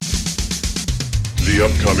The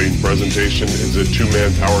upcoming presentation is a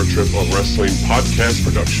two-man power trip of wrestling podcast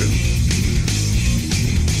production.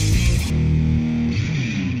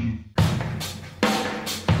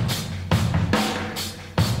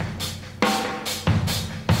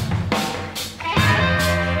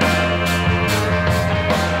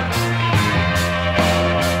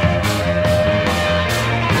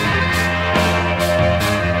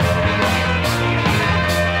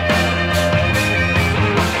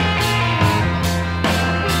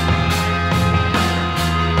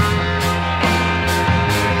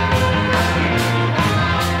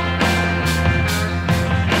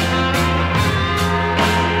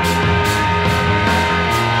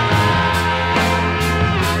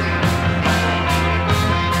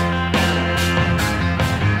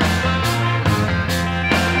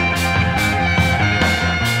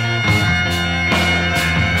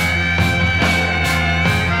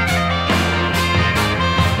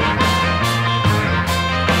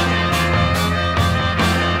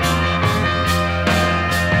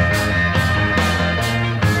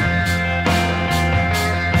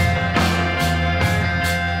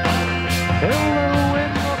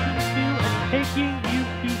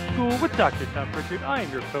 Dr. Tom Pritchard. I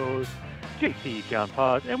am your co-host, JC John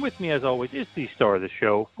Paz, and with me, as always, is the star of the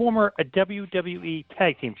show, former WWE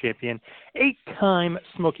Tag Team Champion, 8-time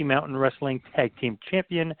Smoky Mountain Wrestling Tag Team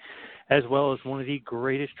Champion, as well as one of the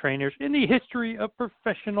greatest trainers in the history of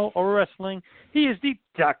professional wrestling. He is the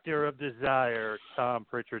Doctor of Desire, Tom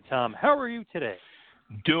Pritchard. Tom, how are you today?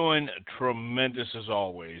 Doing tremendous as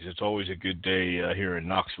always. It's always a good day here in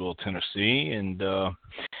Knoxville, Tennessee, and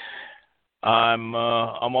I'm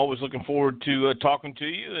always looking forward to talking to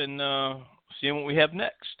you and seeing what we have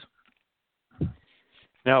next.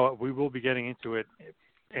 Now, we will be getting into it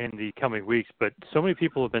in the coming weeks, but so many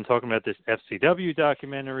people have been talking about this FCW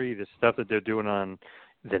documentary, the stuff that they're doing on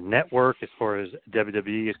the network as far as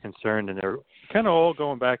WWE is concerned, and they're kind of all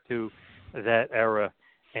going back to that era.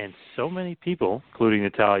 And so many people, including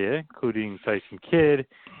Natalya, including Tyson Kidd,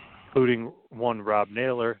 including one Rob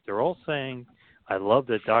Naylor, they're all saying, I love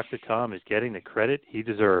that Dr. Tom is getting the credit he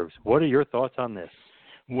deserves. What are your thoughts on this?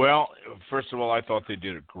 Well, first of all, I thought they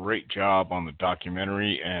did a great job on the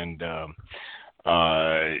documentary, and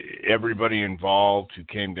everybody involved who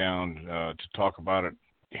came down to talk about it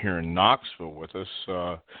here in Knoxville with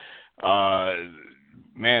us,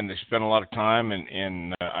 man, they spent a lot of time,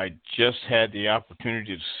 and I just had the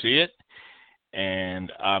opportunity to see it.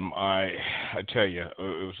 And I tell you, it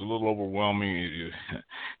was a little overwhelming.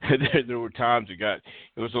 There were times it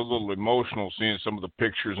was a little emotional seeing some of the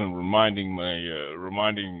pictures and reminding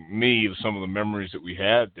me of some of the memories that we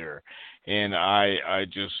had there. And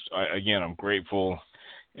again, I'm grateful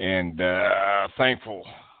and thankful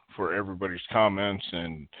for everybody's comments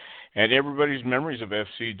and everybody's memories of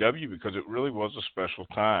FCW, because it really was a special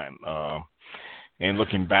time. And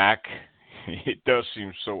looking back, it does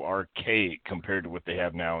seem so archaic compared to what they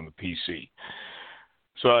have now in the PC.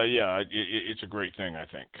 So, yeah, it's a great thing, I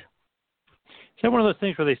think. Is that one of those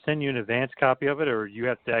things where they send you an advance copy of it, or you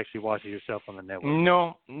have to actually watch it yourself on the network?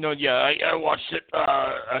 No, yeah, I watched it.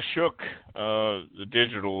 Ashok, the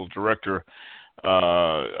digital director,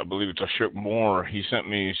 I believe it's Ashok Moore, he sent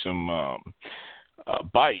me some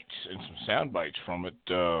bites and some sound bites from it,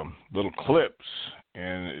 little clips,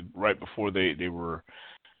 and right before they were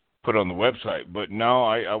put on the website. But no,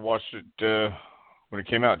 I watched it when it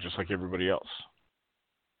came out, just like everybody else.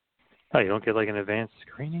 Oh, you don't get like an advanced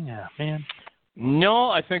screening? Ah, man.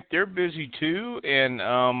 No, I think they're busy too, and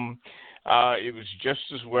it was just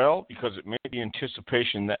as well, because it made the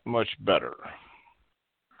anticipation that much better.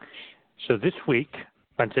 So this week,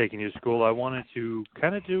 on Taking You to School, I wanted to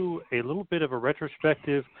kind of do a little bit of a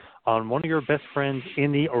retrospective on one of your best friends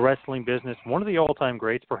in the wrestling business, one of the all-time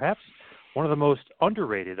greats, perhaps one of the most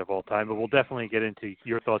underrated of all time, but we'll definitely get into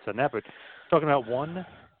your thoughts on that. But talking about one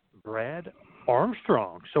Brad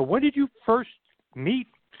Armstrong. So when did you first meet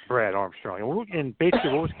Brad Armstrong? And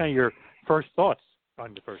basically, what was kind of your first thoughts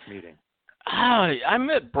on the first meeting? I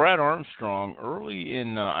met Brad Armstrong early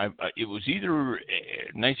in, it was either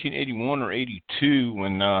 1981 or 82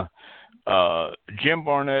 when Jim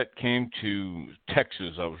Barnett came to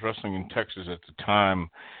Texas. I was wrestling in Texas at the time,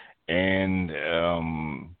 and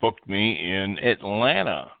booked me in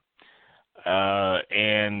Atlanta.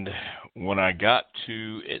 And when I got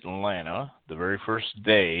to Atlanta, the very first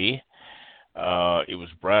day, it was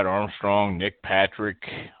Brad Armstrong, Nick Patrick,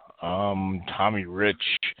 Tommy Rich.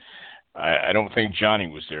 I don't think Johnny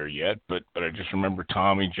was there yet, but I just remember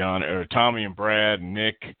Tommy and Brad, and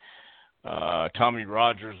Nick. Tommy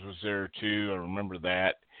Rogers was there too. I remember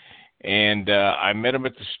that. And I met him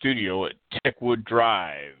at the studio at Techwood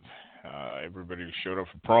Drive. Everybody showed up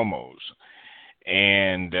for promos.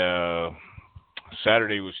 And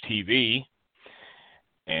Saturday was TV,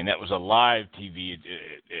 and that was a live TV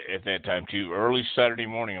at that time, too. Early Saturday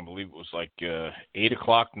morning, I believe it was like 8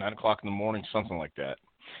 o'clock, 9 o'clock in the morning, something like that.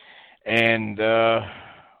 And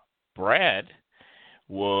Brad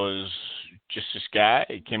was just this guy.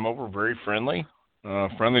 He came over very friendly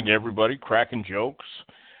to everybody, cracking jokes.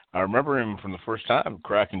 I remember him from the first time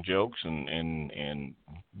cracking jokes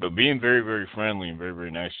but being very, very friendly and very,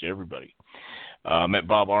 very nice to everybody. Met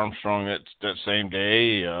Bob Armstrong that same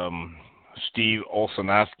day. Steve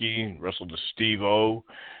Olszewski wrestled with Steve O,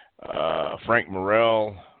 Frank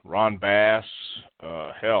Morrell, Ron Bass.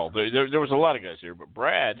 There was a lot of guys there, but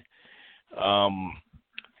Brad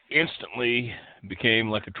instantly became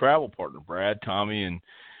like a travel partner. Brad, Tommy, and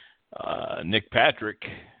Nick Patrick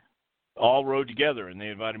all rode together, and they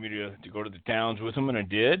invited me to go to the towns with them, and I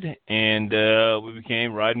did, and we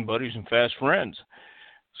became riding buddies and fast friends.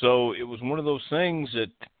 So it was one of those things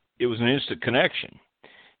that it was an instant connection,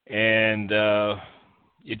 and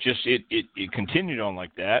it continued on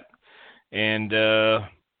like that, and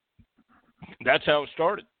that's how it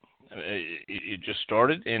started. It just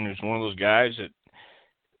started, and it was one of those guys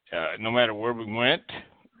that no matter where we went,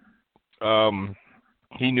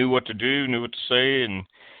 he knew what to do, knew what to say, and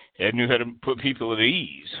knew how to put people at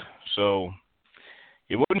ease. So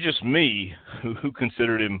it wasn't just me who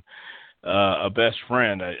considered him a best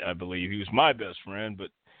friend. I believe he was my best friend,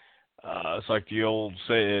 but it's like the old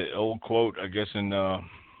quote, I guess,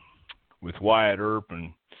 with Wyatt Earp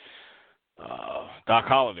and Doc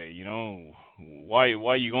Holliday. You know, why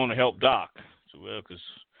you going to help Doc? So, well,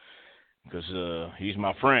 because he's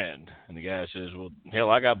my friend. And the guy says, well,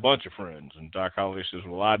 hell, I got a bunch of friends. And Doc Holliday says,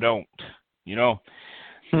 well, I don't. You know.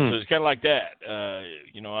 So it's kind of like that.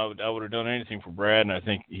 I would have done anything for Brad, and I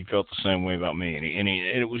think he felt the same way about me. And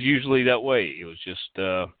it was usually that way. It was just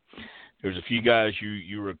there's a few guys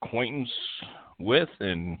you were acquaintance with,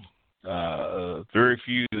 and very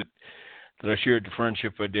few that I shared the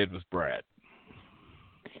friendship I did with Brad.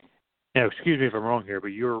 Now, excuse me if I'm wrong here,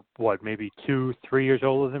 but you're what, maybe 2-3 years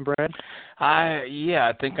older than Brad?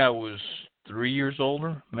 I think I was 3 years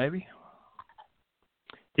older, maybe.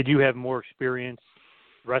 Did you have more experience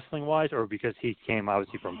wrestling-wise, or because he came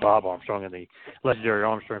obviously from Bob Armstrong and the legendary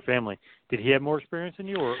Armstrong family, did he have more experience than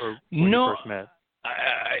you, or when you first met?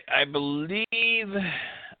 I believe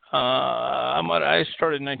I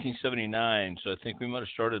started in 1979, so I think we might have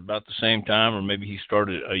started about the same time, or maybe he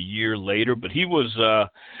started a year later. But he was,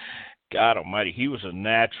 God Almighty, he was a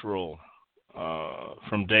natural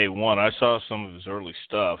from day one. I saw some of his early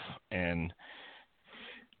stuff, and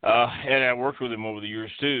I worked with him over the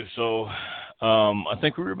years too. So I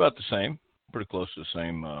think we were about the same, pretty close to the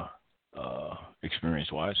same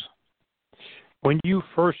experience-wise. When you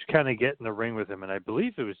first kind of get in the ring with him, and I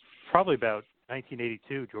believe it was probably about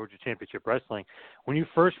 1982 Georgia Championship Wrestling, when you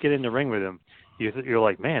first get in the ring with him, you're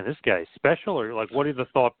like, man, this guy's special? Or like, what is the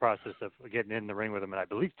thought process of getting in the ring with him, and I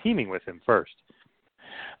believe teaming with him first?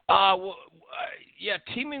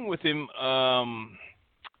 Teaming with him,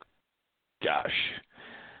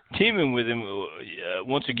 teaming with him,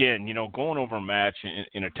 once again, going over a match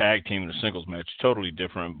in a tag team and a singles match, totally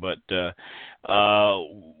different. But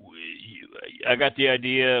I got the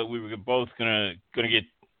idea we were both gonna get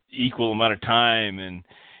equal amount of time,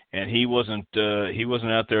 and he wasn't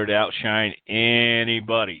out there to outshine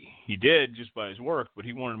anybody. He did just by his work, but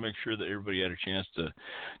he wanted to make sure that everybody had a chance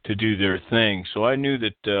to do their thing. So I knew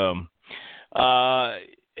that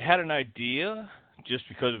had an idea, just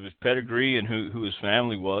because of his pedigree and who his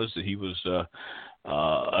family was, that he was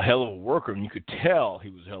a hell of a worker, and you could tell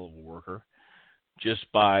he was a hell of a worker just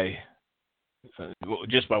by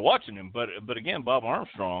watching him. But again, Bob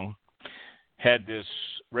Armstrong had this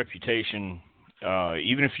reputation.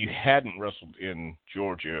 Even if you hadn't wrestled in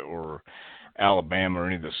Georgia or Alabama or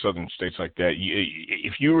any of the southern states like that,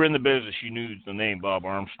 if you were in the business, you knew the name Bob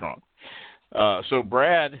Armstrong. So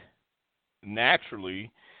Brad,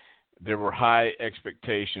 naturally, there were high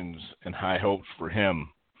expectations and high hopes for him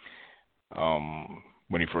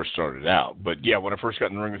when he first started out. But, yeah, when I first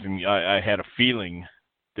got in the ring with him, I had a feeling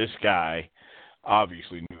this guy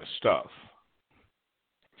obviously knew his stuff.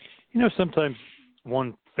 Sometimes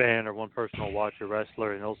one fan or one person will watch a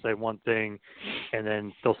wrestler and they'll say one thing and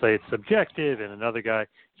then they'll say it's subjective, and another guy.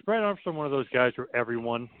 Is Brad Armstrong one of those guys where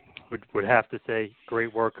everyone would have to say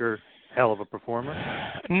great worker, hell of a performer?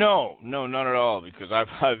 No, not at all. Because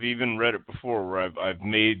I've even read it before where I've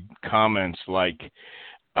made comments like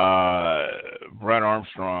Brad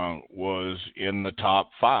Armstrong was in the top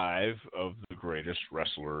 5 of the greatest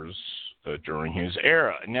wrestlers during his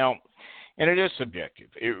era. Now, And it is subjective.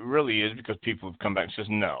 It really is, because people have come back and says,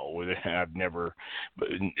 no, I've never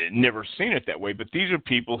seen it that way. But these are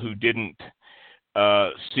people who didn't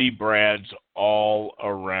see Brad's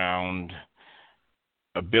all-around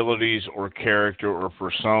abilities or character or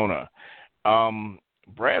persona.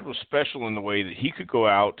 Brad was special in the way that he could go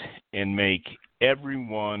out and make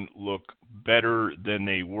everyone look better than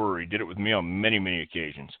they were. He did it with me on many, many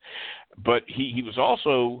occasions. But he was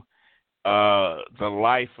also the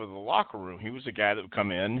life of the locker room. He was the guy that would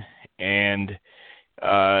come in, and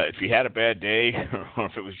if you had a bad day, or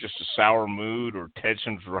if it was just a sour mood or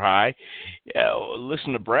tensions were high,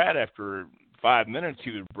 listen to Brad. After 5 minutes,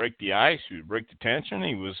 he would break the ice. He would break the tension.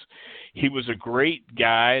 He was a great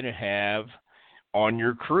guy to have on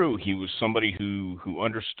your crew. He was somebody who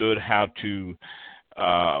understood how to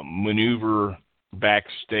maneuver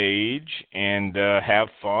backstage and have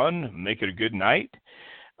fun, make it a good night.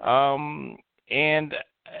 And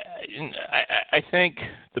I think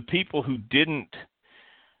the people who didn't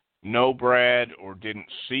know Brad or didn't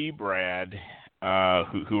see Brad,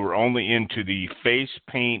 who were only into the face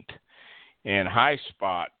paint and high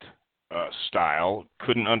spot style,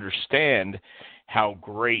 couldn't understand how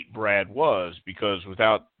great Brad was, because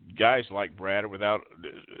without guys like Brad, or without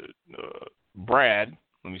Brad,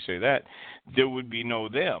 let me say that, there would be no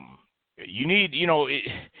them. You need, you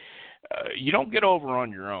don't get over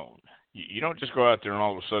on your own. You don't just go out there and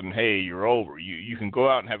all of a sudden, hey, you're over. You can go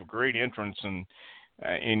out and have a great entrance, and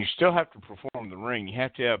you still have to perform the ring. You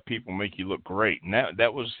have to have people make you look great, and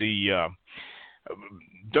that was the.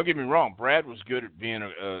 Don't get me wrong, Brad was good at being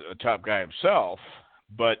a top guy himself,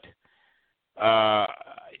 but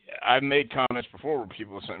I've made comments before where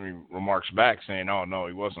people have sent me remarks back saying, "Oh no,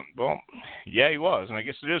 he wasn't." Well, yeah, he was, and I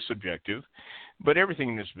guess it is subjective. But everything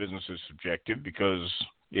in this business is subjective, because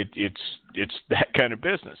it's that kind of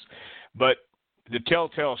business. But the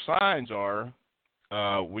telltale signs are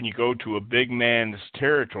when you go to a big man's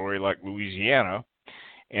territory like Louisiana,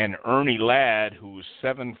 and Ernie Ladd, who was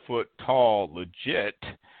 7 foot tall, legit,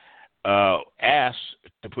 asked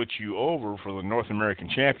to put you over for the North American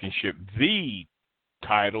Championship, the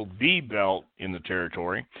title, the belt in the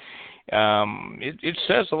territory. It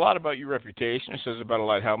says a lot about your reputation. It says about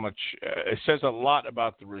it says a lot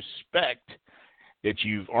about the respect that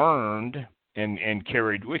you've earned and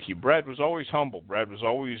carried with you. Brad was always humble. Brad was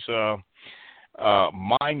always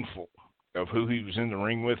mindful of who he was in the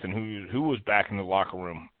ring with and who was back in the locker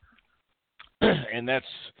room. And that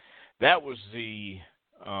was the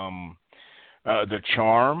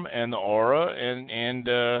charm and the aura and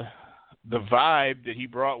the vibe that he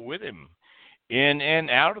brought with him in and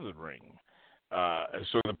out of the ring.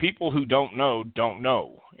 So the people who don't know.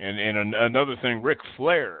 And another thing, Ric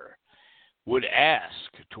Flair would ask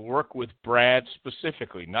to work with Brad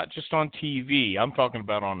specifically, not just on TV. I'm talking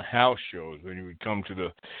about on house shows when he would come to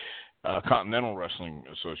the Continental Wrestling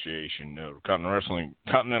Association,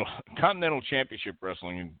 Continental Championship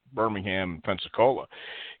Wrestling in Birmingham, Pensacola.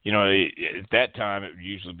 At that time it would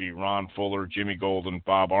usually be Ron Fuller, Jimmy Golden,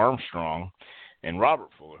 Bob Armstrong, and Robert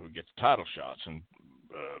Fuller who get the title shots. And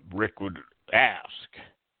Rick would ask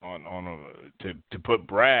to put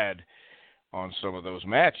Brad on some of those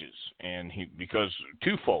matches, and because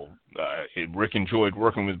twofold, Rick enjoyed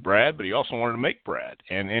working with Brad, but he also wanted to make Brad,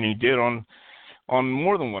 and he did on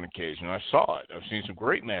more than one occasion. I saw it. I've seen some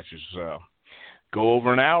great matches go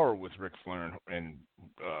over an hour with Ric Flair and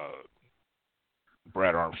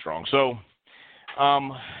Brad Armstrong. So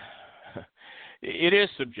it is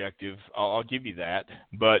subjective. I'll give you that.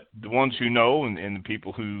 But the ones who know and the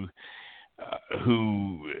people who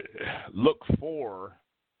look for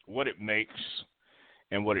what it makes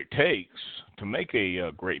and what it takes to make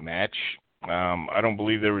a great match, I don't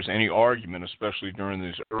believe there was any argument, especially during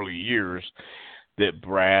these early years, that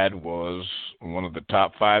Brad was one of the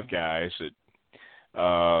top 5 guys that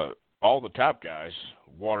all the top guys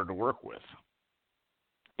wanted to work with.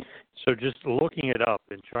 So just looking it up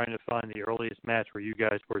and trying to find the earliest match where you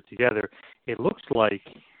guys were together, it looks like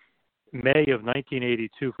May of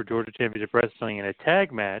 1982 for Georgia Championship Wrestling in a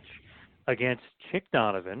tag match against Chick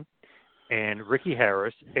Donovan and Ricky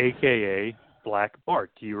Harris, a.k.a. Black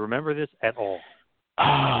Bart. Do you remember this at all?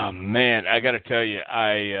 Oh, man, I got to tell you,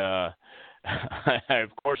 I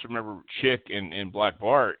of course remember Chick and Black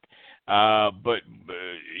Bart, but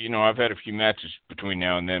I've had a few matches between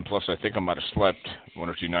now and then, plus I think I might have slept 1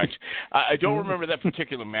 or 2 nights. I don't remember that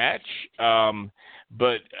particular match,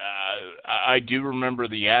 but I do remember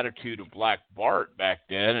the attitude of Black Bart back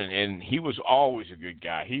then, and he was always a good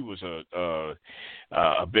guy. He was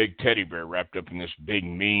a big teddy bear wrapped up in this big,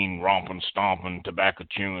 mean, romping, stomping, tobacco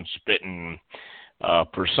chewing, spitting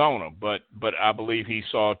persona. But I believe he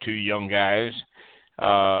saw two young guys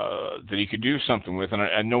that he could do something with,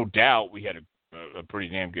 and no doubt we had a pretty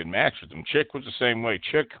damn good match with him. Chick was the same way.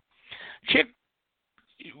 Chick,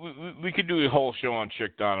 we could do a whole show on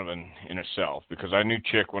Chick Donovan in itself, because I knew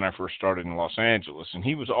Chick when I first started in Los Angeles, and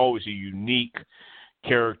he was always a unique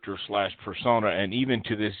character / persona, and even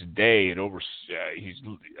to this day,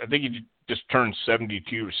 I think he just turned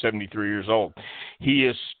 72 or 73 years old. He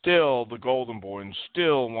is still the Golden Boy, and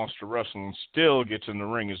still wants to wrestle, and still gets in the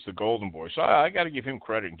ring as the Golden Boy. So I got to give him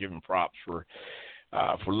credit and give him props for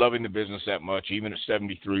loving the business that much, even at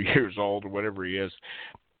 73 years old or whatever he is.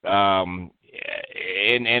 And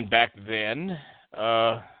back then,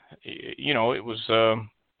 it was.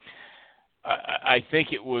 I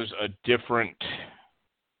think it was a different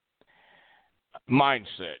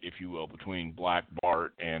mindset, if you will, between Black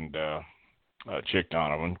Bart and Chick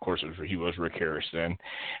Donovan. Of course, he was Rick Harris then,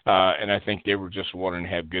 and I think they were just wanting to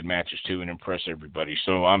have good matches too and impress everybody.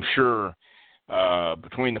 So I'm sure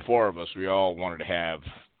between the four of us, we all wanted to have.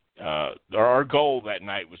 Our goal that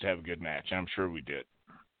night was to have a good match. I'm sure we did.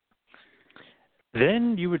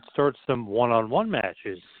 Then you would start some one-on-one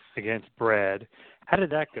matches against Brad. How did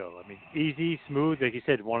that go? I mean, easy, smooth, like you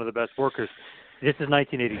said, one of the best workers. This is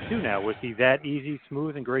 1982 now. Was he that easy,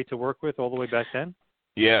 smooth, and great to work with all the way back then?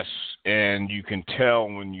 Yes, and you can tell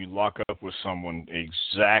when you lock up with someone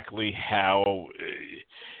exactly how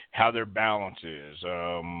their balance is,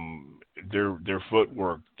 their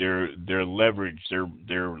footwork, their leverage,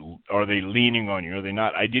 are they leaning on you? Are they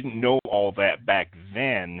not? I didn't know all that back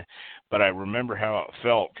then, but I remember how it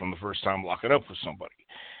felt from the first time locking up with somebody,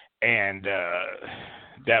 and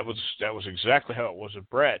that was exactly how it was with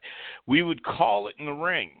Brad. We would call it in the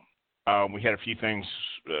ring. We had a few things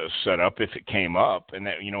set up if it came up, and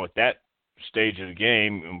that at that stage of the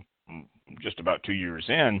game, just about 2 years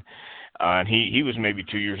in, and he was maybe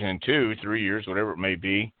 2 years in too, 3 years, whatever it may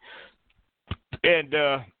be, and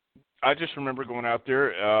I just remember going out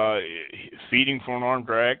there, feeding for an arm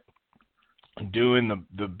drag, doing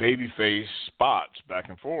the babyface spots back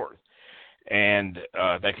and forth. And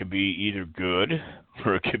that could be either good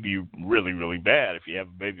or it could be really, really bad. If you have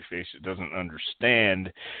a babyface that doesn't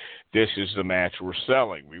understand this is the match we're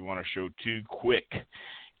selling. We want to show two quick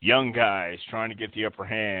young guys trying to get the upper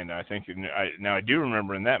hand. I think I do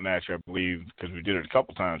remember in that match, I believe, because we did it a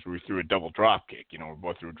couple times, we threw a double drop kick. We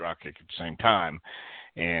both threw a drop kick at the same time.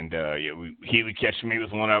 And he would catch me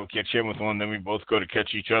with one, I would catch him with one, then we both go to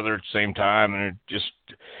catch each other at the same time, and it just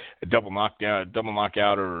a double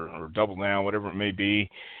knockout or double down, whatever it may be,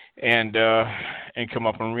 and come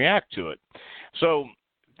up and react to it. So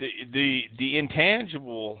the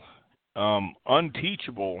intangible,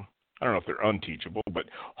 unteachable, I don't know if they're unteachable, but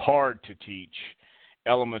hard to teach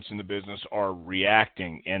elements in the business are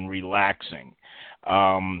reacting and relaxing.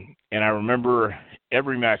 And I remember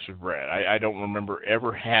every match with Brad. I don't remember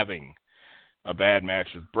ever having a bad match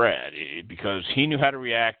with Brad because he knew how to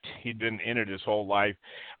react. He'd been in it his whole life.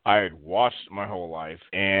 I had watched my whole life,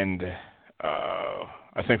 and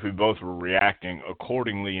I think we both were reacting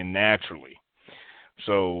accordingly and naturally.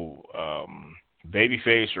 So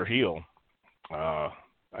babyface or heel,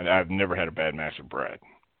 I've never had a bad match with Brad.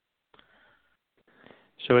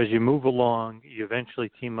 So as you move along, you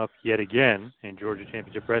eventually team up yet again in Georgia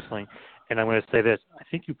Championship Wrestling. And I'm going to say this. I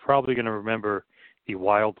think you're probably going to remember the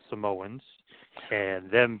Wild Samoans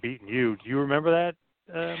and them beating you. Do you remember that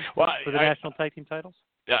for the national tag team titles?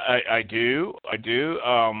 I do,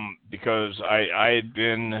 because I had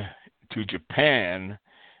been to Japan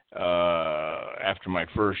after my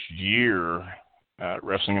first year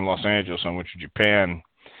wrestling in Los Angeles. I went to Japan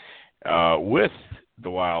with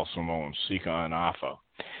the Wild Samoans, Sika and Afa.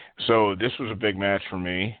 So this was a big match for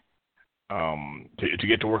me to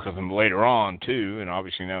get to work with them later on too, and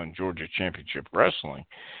obviously now in Georgia Championship Wrestling.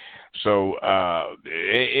 So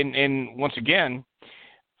and once again,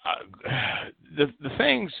 the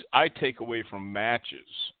things I take away from matches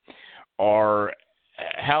are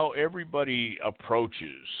how everybody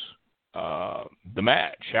approaches the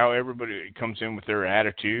match, how everybody comes in with their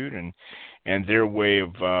attitude and their way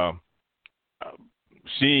of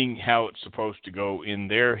seeing how it's supposed to go in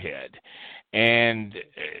their head. And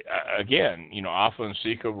again, Afa and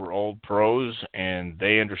Sika were old pros, and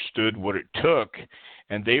they understood what it took,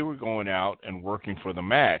 and they were going out and working for the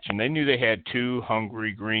match. And they knew they had two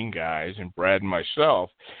hungry green guys, and Brad and myself.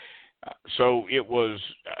 So it was,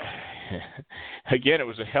 again, it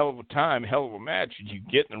was a hell of a time, hell of a match. You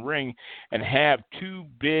get in the ring and have two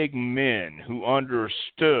big men who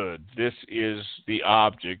understood this is the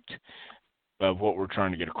object of what we're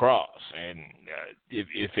trying to get across. And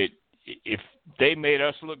if they made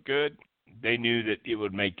us look good, they knew that it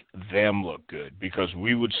would make them look good because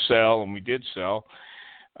we would sell, and we did sell.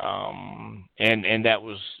 And that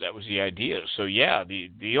was the idea. So yeah,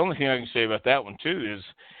 the only thing I can say about that one too is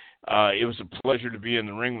it was a pleasure to be in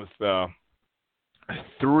the ring with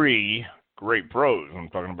three great pros. I'm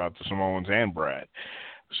talking about the Samoans and Brad.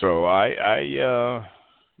 So I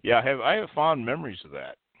have fond memories of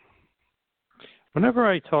that. Whenever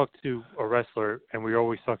I talk to a wrestler, and we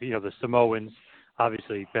always talk, the Samoans,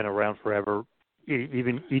 obviously been around forever,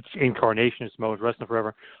 even each incarnation of Samoans wrestling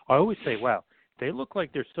forever, I always say, wow, they look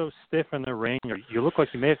like they're so stiff in the ring, or you look like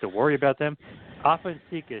you may have to worry about them. Afa and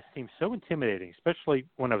Sika seem so intimidating, especially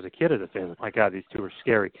when I was a kid as a fan. My God, these two are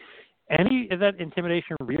scary. Any of that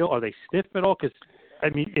intimidation real? Are they stiff at all? Because,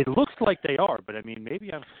 it looks like they are, but,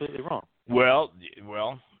 maybe I'm completely wrong. Well,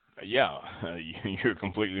 yeah, you're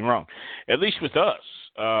completely wrong. At least with us.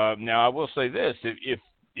 Now, I will say this: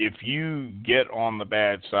 if you get on the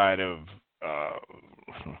bad side of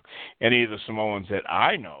any of the Samoans that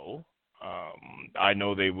I know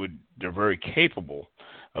they're very capable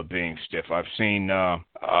of being stiff. I've seen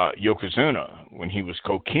Yokozuna when he was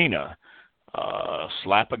Kokina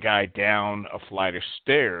slap a guy down a flight of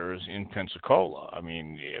stairs in Pensacola.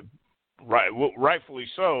 Rightfully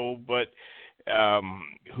so, but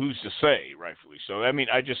who's to say rightfully so?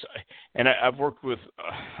 I've worked with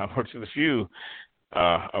a few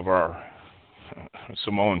of our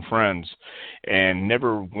Samoan friends, and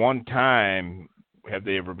never one time have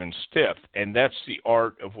they ever been stiff. And that's the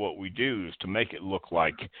art of what we do, is to make it look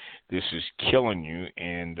like this is killing you,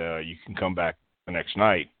 and you can come back the next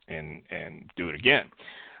night and do it again.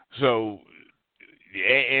 So,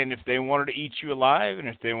 and if they wanted to eat you alive, and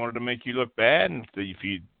if they wanted to make you look bad, and if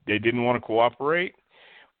they didn't want to cooperate,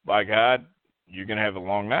 by God, you're going to have a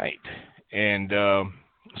long night. And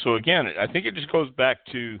so again, I think it just goes back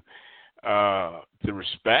to the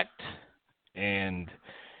respect and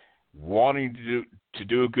wanting to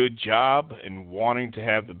do a good job and wanting to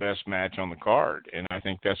have the best match on the card. And I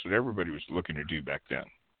think that's what everybody was looking to do back then.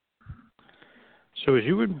 So as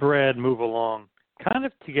you and Brad move along kind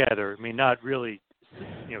of together, not really,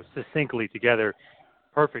 succinctly together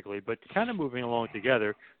perfectly, but kind of moving along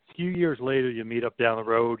together, a few years later you meet up down the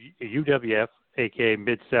road, UWF, a.k.a.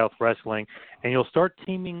 Mid-South Wrestling, and you'll start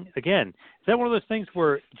teaming again. Is that one of those things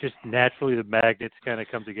where just naturally the magnets kind of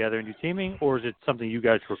come together and you're teaming, or is it something you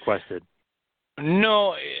guys requested?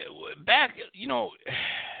 No, back,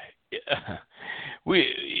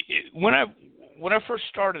 when I first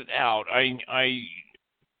started out, I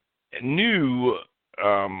knew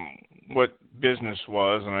what business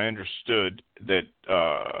was, and I understood that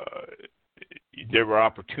there were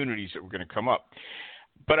opportunities that were going to come up.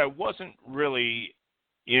 But I wasn't really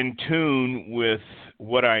in tune with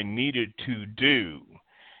what I needed to do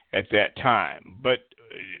at that time. But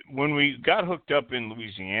when we got hooked up in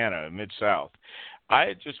Louisiana, Mid-South, I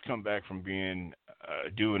had just come back from doing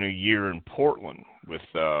a year in Portland with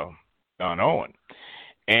Don Owen,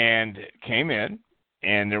 and came in,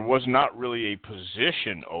 and there was not really a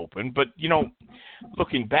position open. But,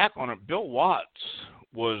 looking back on it, Bill Watts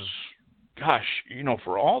was,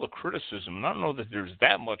 for all the criticism, and I don't know that there's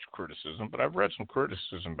that much criticism, but I've read some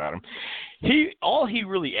criticism about him. All he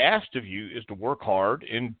really asked of you is to work hard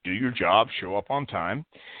and do your job, show up on time,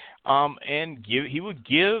 and he would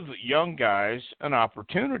give young guys an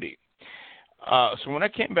opportunity. So when I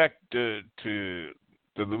came back to the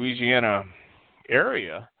Louisiana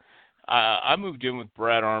area, I moved in with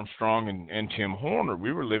Brad Armstrong and Tim Horner.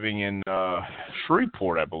 We were living in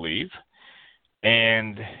Shreveport, I believe,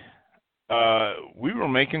 and we were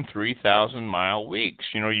making 3,000-mile weeks.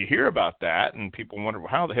 You hear about that, and people wonder, well,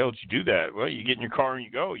 how the hell did you do that? Well, you get in your car and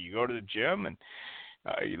you go. You go to the gym, and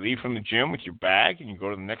you leave from the gym with your bag, and you go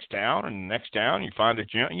to the next town, and the next town you find a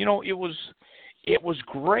gym. It was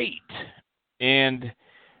great. And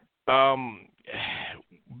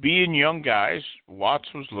being young guys, Watts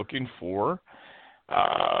was looking for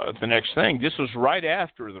the next thing. This was right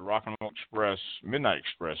after the Rock and Roll Express, Midnight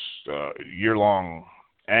Express year-long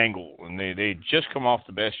angle, and they'd just come off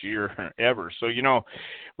the best year ever. So,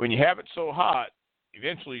 when you have it so hot,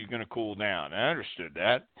 eventually you're going to cool down. I understood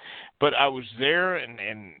that. But I was there and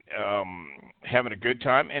having a good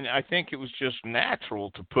time, and I think it was just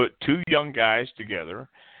natural to put two young guys together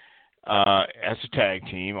as a tag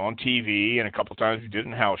team on TV, and a couple times we did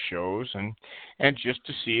in house shows, and just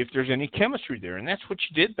to see if there's any chemistry there. And that's what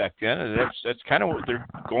you did back then, and that's kind of what they're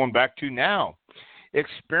going back to now.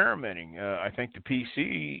 Experimenting. I think the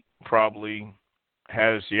PC probably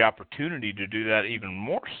has the opportunity to do that even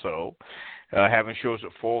more so, having shows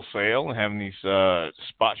at Full Sail and having these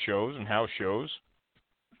spot shows and house shows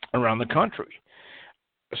around the country.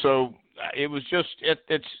 So it was just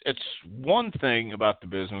it's one thing about the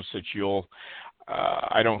business that you'll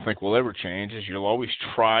I don't think will ever change is you'll always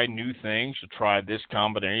try new things. You'll try this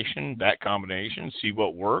combination, that combination, see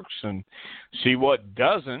what works and see what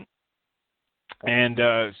doesn't. And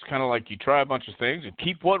it's kind of like you try a bunch of things and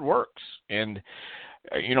keep what works. And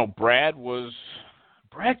Brad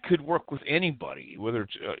could work with anybody, whether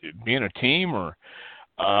it's being a team or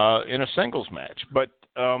in a singles match. But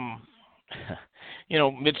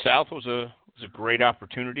Mid-South was a great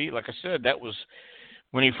opportunity. Like I said, that was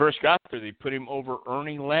when he first got there. They put him over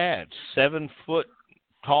Ernie Ladd, 7-foot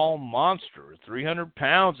tall monster, 300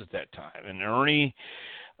 pounds at that time, and Ernie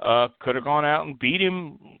could have gone out and beat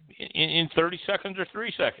him in 30 seconds or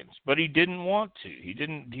 3 seconds, but he didn't want to. He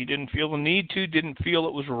didn't feel the need to. Didn't feel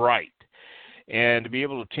it was right. And to be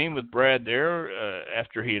able to team with Brad there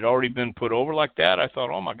after he had already been put over like that, I thought,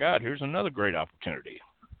 oh my God, here's another great opportunity.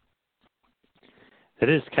 It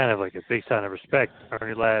is kind of like a big sign of respect.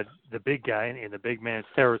 Ernie Ladd, the big guy in the big man's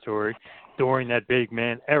territory during that big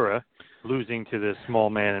man era, losing to the small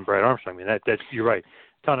man and Brad Armstrong. I mean, that's you're right.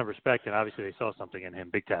 Ton of respect, and obviously they saw something in him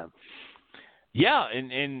big time. Yeah,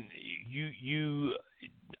 and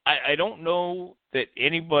I don't know that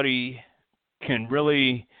anybody can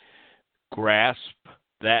really grasp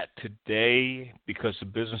that today because the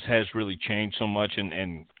business has really changed so much,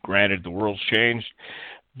 and granted the world's changed.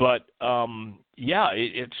 But,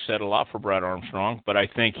 it said a lot for Brad Armstrong, but I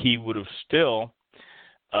think he would have still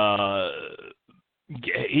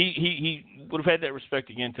he would have had that respect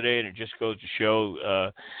again today, and it just goes to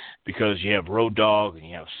show because you have Road Dogg and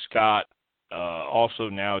you have Scott, also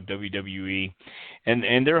now WWE,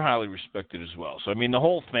 and they're highly respected as well. So, I mean, the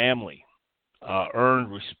whole family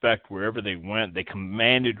earned respect wherever they went. They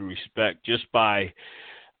commanded respect just by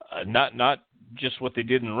not just what they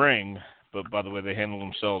did in the ring, but by the way they handled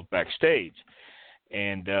themselves backstage.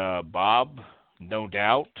 And Bob, no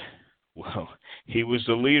doubt, well, he was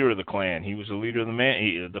the leader of the clan. He was the leader of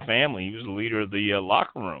the family. He was the leader of the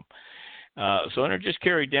locker room. So it just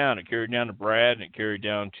carried down. It carried down to Brad, and it carried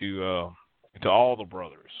down to all the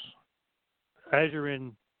brothers. As you're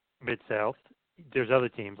in Mid-South, there's other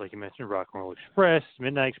teams, like you mentioned, Rock and Roll Express,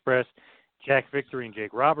 Midnight Express, Jack Victory and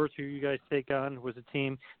Jake Roberts, who you guys take on, was a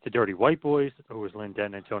team. The Dirty White Boys, who was Lynn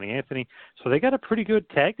Denton and Tony Anthony. So they got a pretty good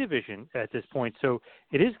tag division at this point. So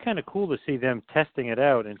it is kind of cool to see them testing it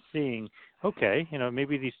out and seeing, okay,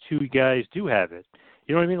 maybe these two guys do have it.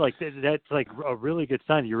 You know what I mean? Like that's like a really good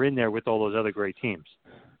sign you're in there with all those other great teams.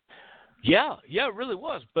 Yeah, it really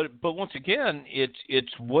was. But once again,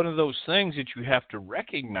 it's one of those things that you have to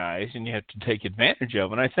recognize and you have to take advantage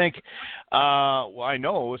of. And I think, I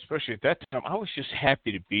know, especially at that time, I was just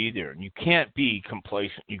happy to be there. And you can't be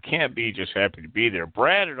complacent. You can't be just happy to be there.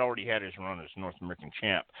 Brad had already had his run as North American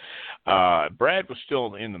champ. Brad was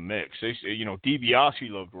still in the mix.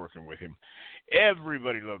 DiBiase loved working with him.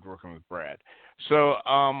 Everybody loved working with Brad. So,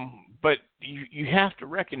 but you have to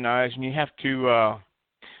recognize and you have to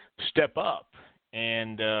step up,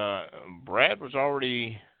 and Brad was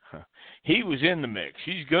already he was in the mix.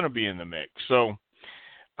 He's going to be in the mix. So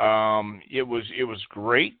it was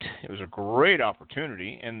great. It was a great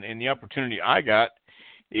opportunity, and the opportunity I got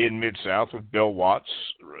in Mid-South with Bill Watts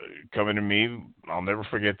coming to me. I'll never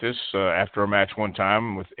forget this. After a match one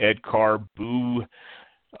time with Ed Carr-Boo,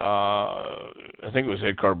 I think it was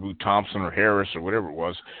Ed Carr-Boo Thompson or Harris or whatever it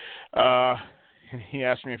was. And he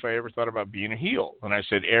asked me if I ever thought about being a heel, and I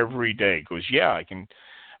said every day. He goes, yeah, I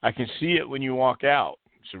can see it when you walk out.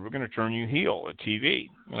 So we're going to turn you heel at TV.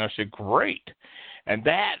 And I said, great. And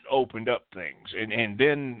that opened up things. And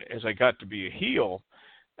then as I got to be a heel,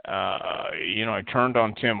 I turned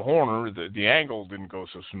on Tim Horner. The angle didn't go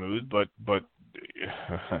so smooth, but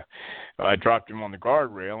I dropped him on the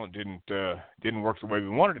guardrail and didn't work the way we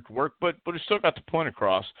wanted it to work. But it still got the point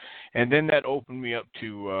across. And then that opened me up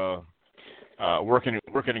to working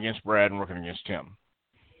against Brad and working against Tim.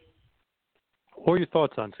 What are your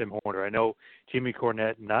thoughts on Tim Horner? I know Jimmy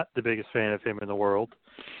Cornette, not the biggest fan of him in the world.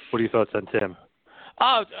 What are your thoughts on Tim?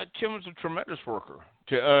 Tim was a tremendous worker.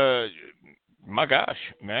 My gosh,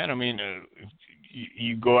 man! I mean,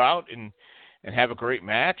 you go out and have a great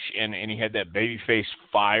match, and he had that babyface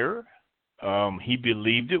fire. He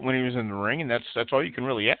believed it when he was in the ring, and that's all you can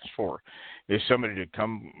really ask for, is somebody to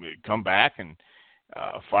come back and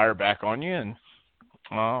fire back on you. And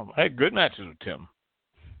I had good matches with Tim.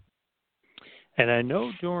 And I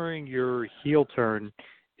know during your heel turn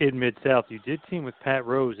in Mid-South, you did team with Pat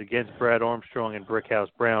Rose against Brad Armstrong and Brickhouse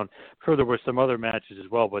Brown. I'm sure there were some other matches as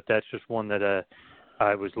well, but that's just one that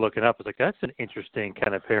I was looking up. I was like, that's an interesting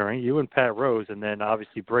kind of pairing. You and Pat Rose, and then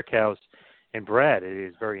obviously Brickhouse and Brad. It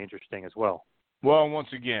is very interesting as well. Well, once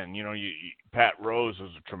again, Pat Rose was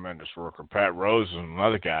a tremendous worker. Pat Rose is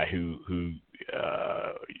another guy who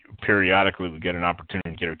periodically would get an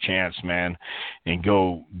opportunity to get a chance, man, and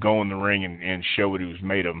go in the ring and show what he was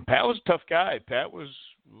made of. And Pat was a tough guy. Pat was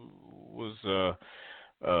a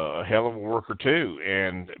hell of a worker too.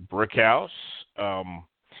 And Brickhouse,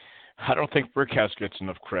 I don't think Brickhouse gets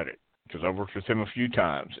enough credit because I've worked with him a few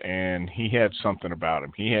times, and he had something about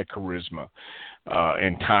him. He had charisma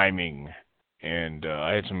and timing. And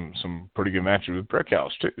I had some pretty good matches with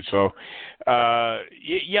Brickhouse too. So,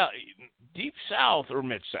 yeah, Deep South or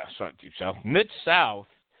Mid South, not Deep South. Mid South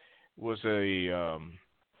was a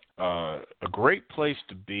great place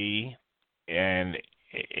to be. And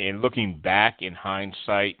looking back in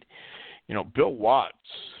hindsight, Bill Watts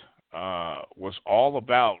was all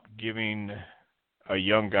about giving a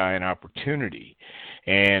young guy an opportunity,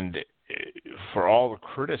 and for all the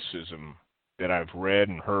criticism that I've read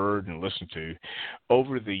and heard and listened to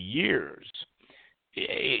over the years,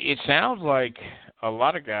 it sounds like a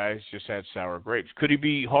lot of guys just had sour grapes. Could he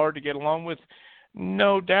be hard to get along with?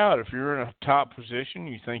 No doubt. If you're in a top position,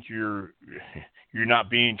 you think you're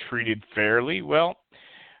not being treated fairly. Well,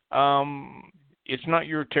 it's not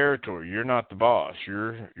your territory. You're not the boss.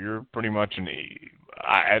 You're pretty much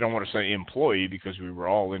I don't want to say employee because we were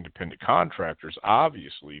all independent contractors,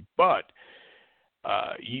 obviously, but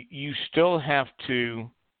you still have to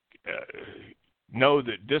know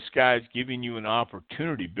that this guy's giving you an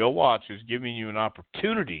opportunity. Bill Watts is giving you an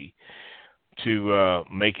opportunity to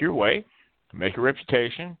make your way, make a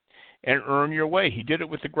reputation, and earn your way. He did it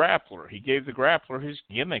with the grappler. He gave the grappler his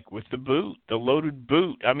gimmick with the boot, the loaded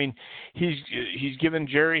boot. I mean, he's given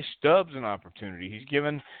Jerry Stubbs an opportunity. He's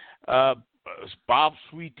given Bob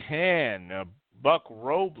Sweetan, Buck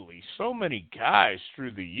Robley, so many guys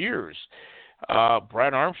through the years.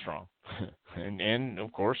 Brad Armstrong, and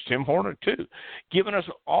of course Tim Horner too, giving us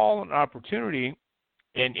all an opportunity,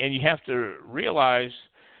 and you have to realize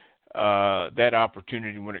that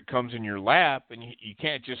opportunity when it comes in your lap, and you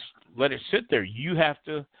can't just let it sit there. You have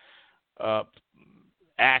to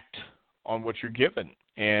act on what you're given,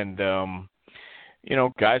 and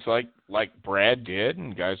guys like Brad did,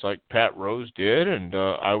 and guys like Pat Rose did, and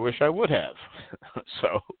I wish I would have.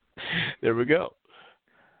 So there we go.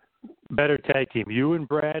 Better tag team, you and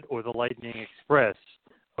Brad, or the Lightning Express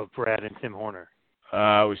of Brad and Tim Horner?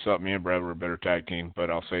 I always thought me and Brad were a better tag team,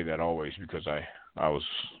 but I'll say that always because I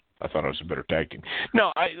thought I was a better tag team.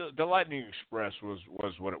 No, the Lightning Express was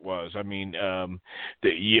what it was. I mean,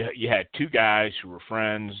 you had two guys who were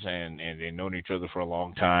friends and they'd known each other for a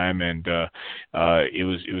long time, and it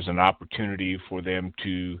was an opportunity for them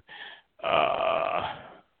to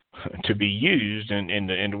be used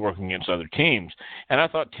into working against other teams. And I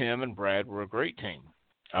thought Tim and Brad were a great team.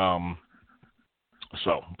 But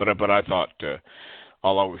I thought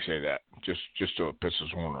I'll always say that just so it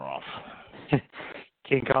pisses Warner off.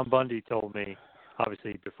 King Kong Bundy told me,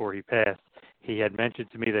 obviously before he passed, he had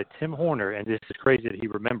mentioned to me that Tim Horner, and this is crazy that he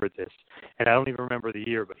remembered this, and I don't even remember the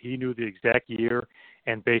year, but he knew the exact year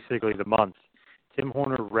and basically the month. Tim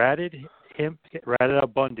Horner ratted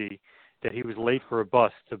out Bundy that he was late for a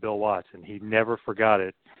bus to Bill Watts, and he never forgot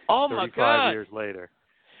it. Oh my God! 35 years later.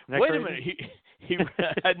 Wait a minute, he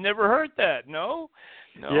I'd never heard that. No,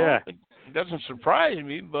 yeah, it doesn't surprise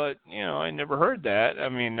me, but I never heard that. I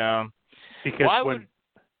mean, because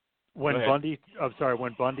when Bundy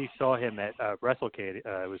saw him at WrestleCade, it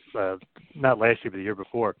was not last year but the year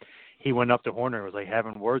before. He went up to Horner and was like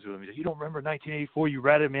having words with him. He said, "You don't remember 1984? You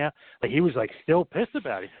ratted me out." Like he was like still pissed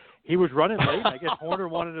about it. He was running late. I guess Horner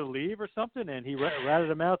wanted to leave or something, and he ratted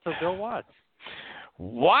him out to Bill Watts.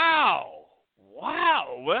 Wow.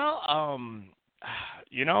 Well,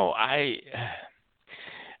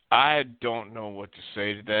 I don't know what to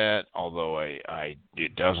say to that. Although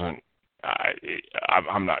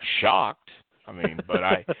I'm not shocked. I mean,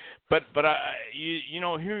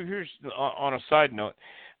 here's on a side note.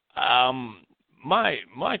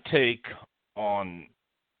 My take on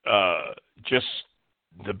just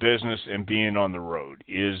the business and being on the road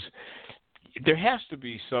is there has to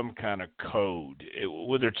be some kind of code,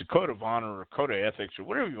 whether it's a code of honor or a code of ethics or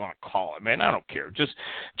whatever you want to call it, man. I don't care. Just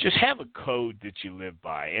have a code that you live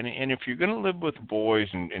by. And if you're going to live with the boys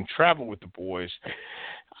and travel with the boys,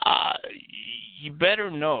 you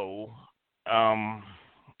better know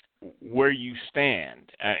where you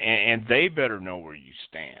stand, and they better know where you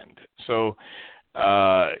stand. So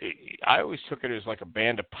I always took it as like a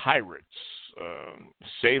band of pirates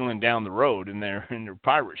sailing down the road in their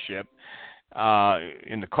pirate ship,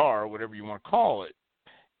 in the car, whatever you want to call it.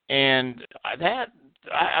 And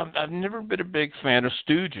I've never been a big fan of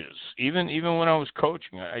stooges, even when I was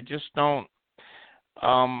coaching. I just don't.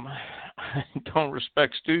 don't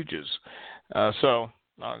respect stooges. That's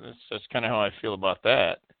kind of how I feel about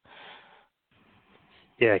that.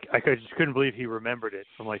 Yeah, just couldn't believe he remembered it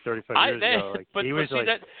from like 35 years ago. Like, but was see,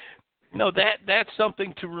 like, that's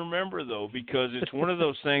something to remember, though, because it's one of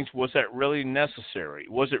those things. Was that really necessary?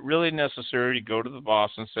 Was it really necessary to go to the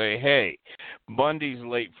boss and say, hey, Bundy's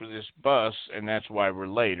late for this bus, and that's why we're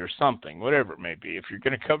late, or something, whatever it may be? If you're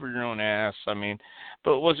going to cover your own ass, I mean,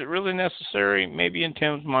 but was it really necessary? Maybe in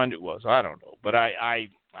Tim's mind it was. I don't know. But I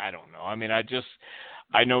don't know. I mean, I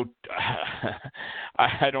know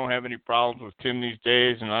I don't have any problems with Tim these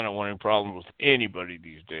days, and I don't want any problems with anybody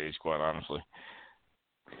these days, quite honestly.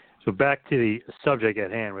 So back to the subject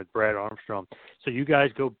at hand with Brad Armstrong. So you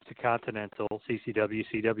guys go to Continental, CCW,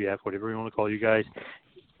 CWF, whatever you want to call you guys,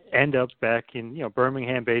 end up back in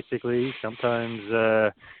Birmingham, basically. Sometimes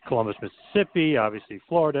Columbus, Mississippi, obviously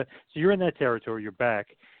Florida. So you're in that territory. You're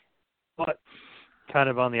back, but kind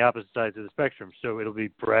of on the opposite sides of the spectrum. So it'll be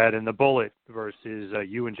Brad and the Bullet versus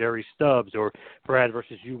you and Jerry Stubbs, or Brad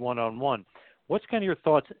versus you one-on-one. What's kind of your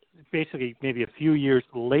thoughts, basically, maybe a few years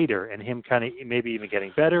later, and him kind of maybe even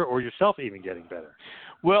getting better, or yourself even getting better?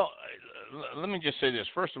 Well, let me just say this.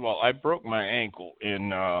 First of all, I broke my ankle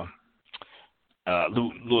in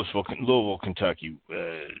Louisville, Kentucky,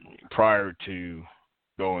 prior to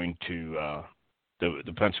going to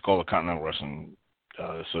the Pensacola Continental Wrestling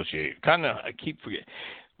Association. I keep forgetting.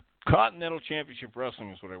 Continental Championship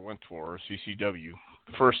Wrestling is what I went for, or CCW,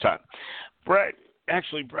 the first time. Brad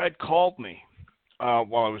called me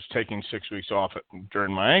while I was taking 6 weeks off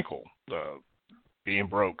during my ankle being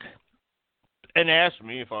broke, and asked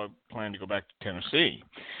me if I planned to go back to Tennessee.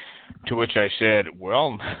 To which I said,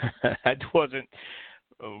 well, I wasn't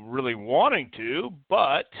really wanting to,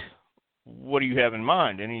 but what do you have in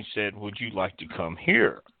mind? And he said, would you like to come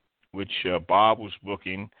here? Which Bob was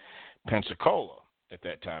booking Pensacola at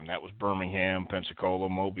that time. That was Birmingham, Pensacola,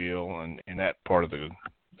 Mobile, and that part of the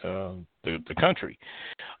country.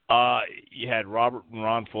 You had Robert and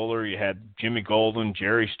Ron Fuller. You had Jimmy Golden,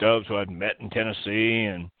 Jerry Stubbs, who I'd met in Tennessee,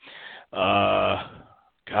 and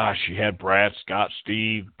you had Brad, Scott,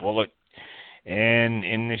 Steve, Bullet,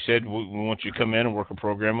 and they said, we want you to come in and work a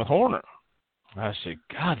program with Horner. I said,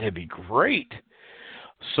 God, that'd be great.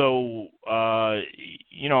 So,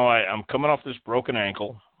 I'm coming off this broken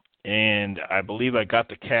ankle, and I believe I got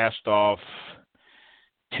the cast off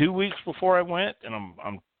 2 weeks before I went, and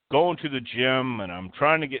I'm going to the gym, and I'm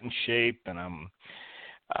trying to get in shape, and I'm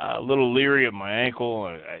a little leery of my ankle.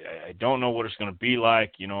 I don't know what it's going to be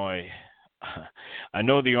like. I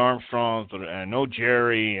know the Armstrongs, but I know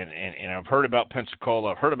Jerry, and I've heard about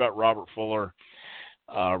Pensacola. I've heard about Robert Fuller.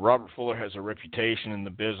 Robert Fuller has a reputation in the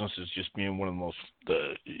business as just being one of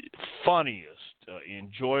the funniest,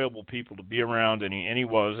 enjoyable people to be around, and he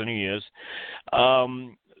was, and he is.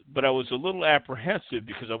 But I was a little apprehensive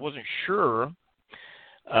because I wasn't sure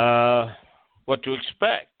what to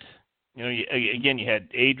expect. Again, you had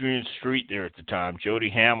Adrian Street there at the time, Jody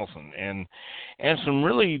Hamilton, and some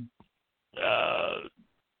really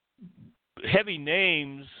heavy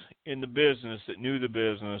names in the business that knew the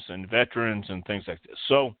business, and veterans and things like this.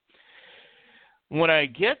 So when I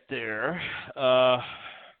get there, I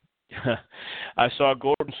saw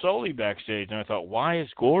Gordon Soley backstage, and I thought, why is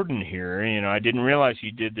Gordon here? I didn't realize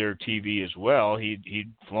he did their TV as well.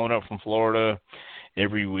 He'd flown up from Florida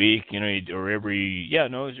every week, we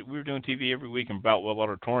were doing TV every week in Boutwell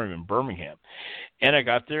Auditorium in Birmingham. And I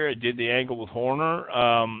got there, I did the angle with Horner,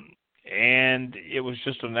 and it was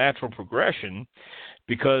just a natural progression,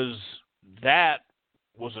 because that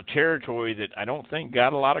was a territory that I don't think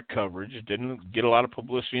got a lot of coverage. It didn't get a lot of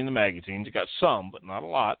publicity in the magazines. It got some, but not a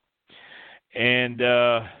lot. And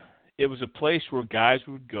it was a place where guys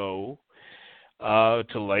would go to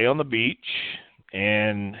lay on the beach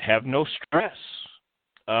and have no stress.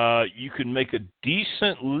 You can make a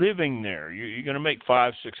decent living there. You're going to make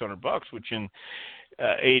 $500-600, which in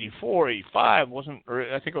 84, 85 wasn't,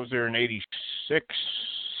 or I think I was there in 86,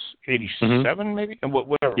 87 maybe, and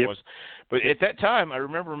whatever it was. But at that time, I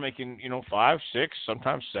remember making 5, 6,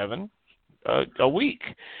 sometimes 7 a week.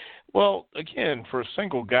 Well, again, for a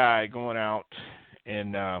single guy going out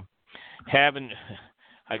and I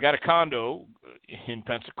got a condo in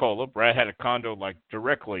Pensacola. Brad had a condo like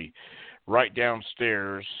directly right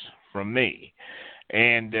downstairs from me,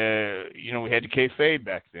 and we had the kayfabe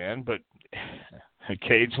back then, but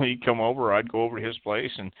occasionally he'd come over, I'd go over to his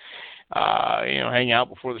place and hang out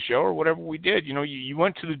before the show or whatever we did. You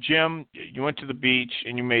went to the gym, you went to the beach,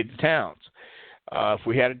 and you made the towns. If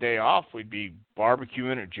we had a day off, we'd be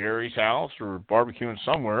barbecuing at Jerry's house or barbecuing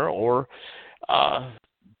somewhere, or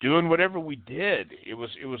doing whatever we did. It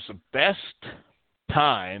was the best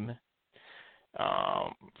time,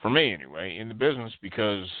 for me anyway, in the business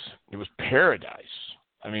because it was paradise.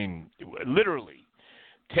 I mean, literally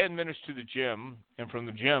 10 minutes to the gym, and from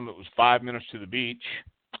the gym it was 5 minutes to the beach,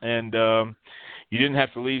 and you didn't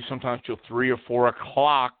have to leave sometimes till 3 or 4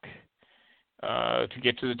 o'clock to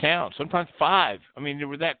get to the town. Sometimes 5. I mean, they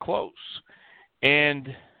were that close,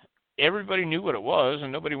 and everybody knew what it was,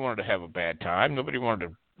 and nobody wanted to have a bad time. Nobody wanted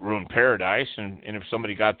to ruin paradise, and if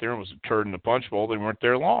somebody got there and was a turd in the punch bowl, they weren't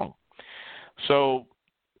there long. So,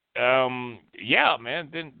 yeah, man,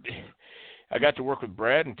 then I got to work with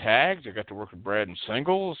Brad in tags. I got to work with Brad in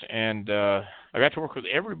singles, and I got to work with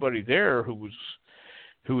everybody there who was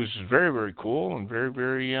very, very cool and very,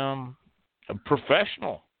 very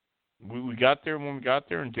professional. We got there when we got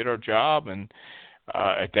there and did our job, and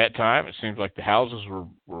at that time it seems like the houses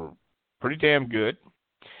were pretty damn good.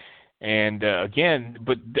 And again,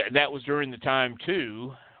 but that was during the time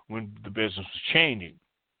too when the business was changing,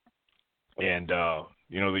 and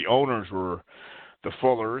the owners were the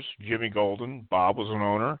Fullers. Jimmy Golden, Bob was an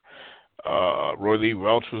owner. Roy Lee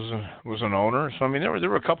Welch was an owner. So I mean, there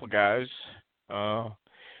were a couple of guys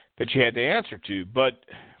that you had to answer to, but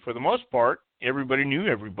for the most part, everybody knew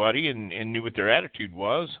everybody and knew what their attitude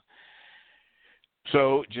was.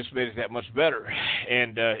 So it just made it that much better.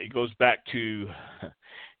 And it goes back to,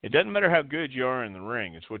 it doesn't matter how good you are in the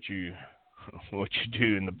ring. It's what you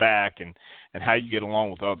do in the back and how you get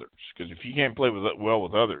along with others. Because if you can't play well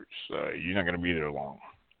with others, you're not going to be there long.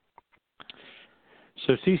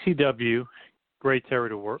 So CCW, great territory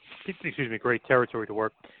to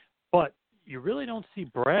work. But you really don't see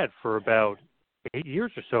Brad for about 8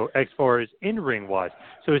 years or so as far as in-ring wise.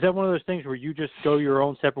 So is that one of those things where you just go your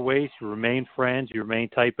own separate ways, you remain friends, you remain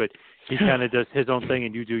tight, but he kind of does his own thing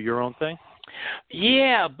and you do your own thing?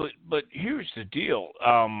 Yeah, but here's the deal.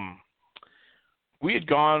 We had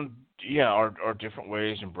gone, our different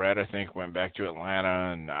ways, and Brad, I think, went back to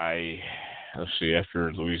Atlanta, and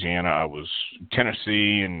after Louisiana, I was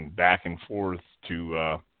Tennessee and back and forth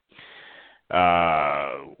to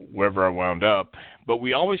wherever I wound up. But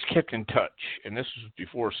we always kept in touch, and this was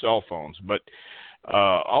before cell phones, but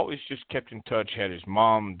always just kept in touch, had his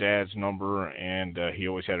mom and dad's number, and he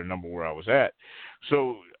always had a number where I was at.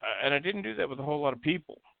 So, and I didn't do that with a whole lot of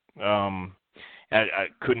people. I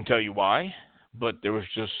couldn't tell you why, but there was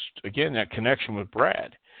just, again, that connection with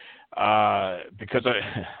Brad. Because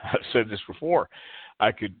I've said this before,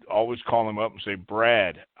 I could always call him up and say,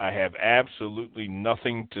 Brad, I have absolutely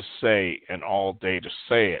nothing to say and all day to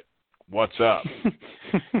say it. What's up?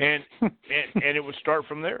 and it would start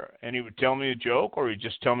from there. And he would tell me a joke, or he'd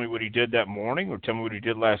just tell me what he did that morning, or tell me what he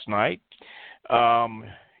did last night.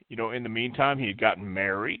 In the meantime, he had gotten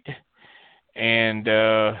married. And,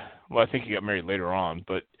 I think he got married later on.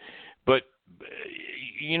 But that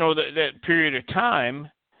period of time,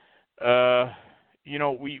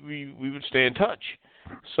 we would stay in touch.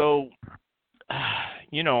 So,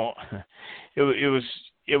 it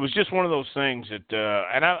was just one of those things that,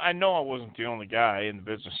 and I know I wasn't the only guy in the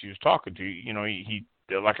business he was talking to. He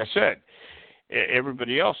like I said,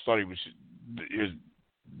 everybody else thought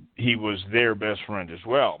he was their best friend as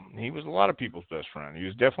well. He was a lot of people's best friend. He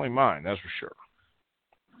was definitely mine, that's for sure.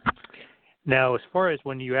 Now, as far as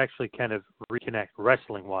when you actually kind of reconnect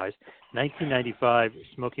wrestling-wise, 1995,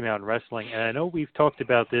 Smoky Mountain Wrestling, and I know we've talked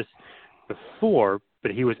about this before, but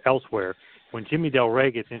he was elsewhere. When Jimmy Del Rey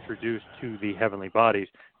gets introduced to the Heavenly Bodies,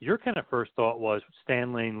 your kind of first thought was,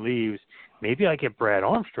 Stan Lane leaves, maybe I get Brad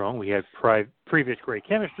Armstrong. We had previous great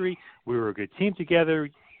chemistry. We were a good team together.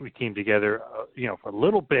 We teamed together, for a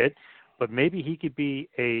little bit, but maybe he could be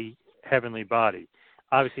a Heavenly Body.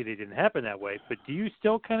 Obviously, they didn't happen that way, but do you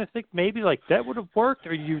still kind of think maybe like that would have worked,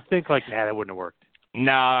 or you think like, nah, that wouldn't have worked?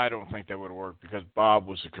 No, I don't think that would have worked because Bob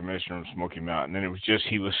was the commissioner of Smoky Mountain, and it was just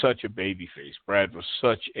he was such a baby face. Brad was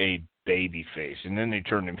such a baby face, and then they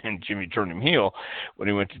turned him in. Jimmy turned him heel when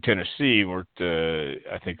he went to Tennessee, worked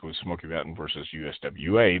I think it was Smoky Mountain versus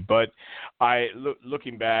USWA. But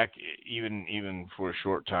looking back, even for a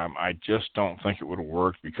short time, I just don't think it would have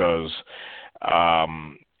worked because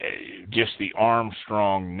just the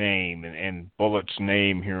Armstrong name and Bullett's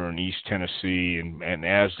name here in East Tennessee, and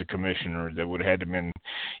as the commissioner, that would have had to been,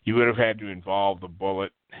 you would have had to involve the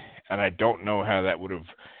Bullet, and I don't know how that would have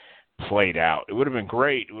played out. It would have been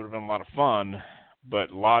great. It would have been a lot of fun, but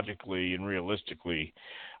logically and realistically,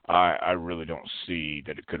 I really don't see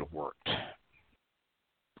that it could have worked.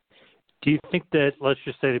 Do you think that, let's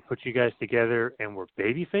just say they put you guys together and were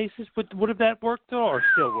baby faces, would have that worked though, or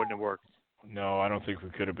still wouldn't have worked? No, I don't think we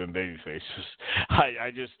could have been baby faces. I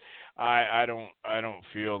don't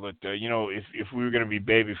feel that if we were going to be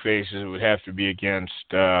baby faces, it would have to be against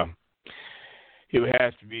it would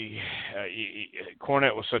have to be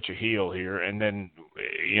Cornette was such a heel here, and then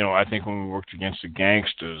I think when we worked against the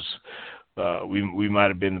Gangstas, we might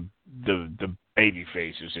have been the baby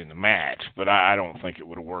faces in the match, but I don't think it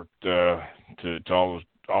would have worked to all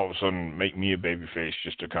of a sudden make me a baby face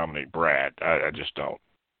just to accommodate Brad. I just don't.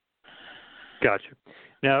 Gotcha.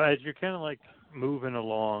 Now, as you're kind of like moving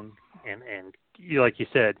along, and like you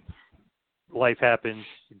said, life happens,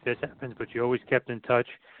 this happens, but you always kept in touch.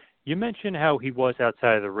 You mentioned how he was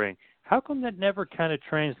outside of the ring. How come that never kind of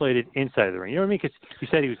translated inside the ring? You know what I mean? Because you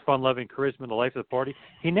said he was fun-loving, charisma, the life of the party.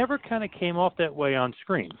 He never kind of came off that way on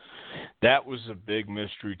screen. That was a big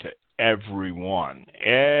mystery to everyone.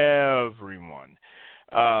 Everyone.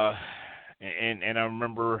 And I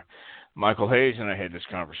remember Michael Hayes and I had this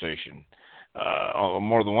conversation on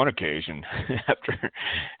more than one occasion after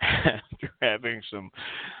having some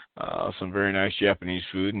very nice Japanese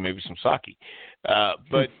food and maybe some sake.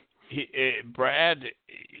 But Brad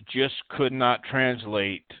just could not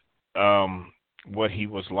translate what he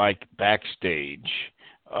was like backstage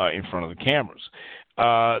in front of the cameras.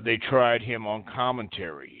 They tried him on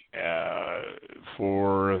commentary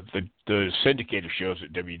for the syndicated shows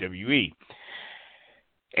at WWE.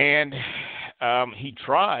 And he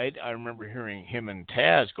tried. I remember hearing him and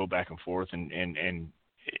Taz go back and forth, and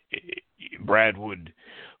Brad would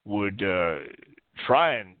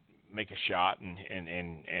try and make a shot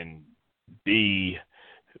and be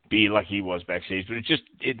like he was backstage, but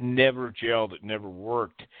it never gelled. It never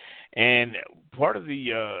worked. And part of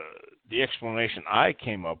the explanation I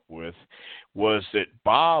came up with was that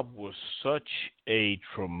Bob was such a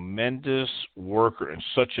tremendous worker and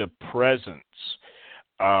such a presence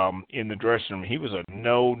in the dressing room. He was a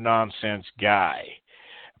no-nonsense guy,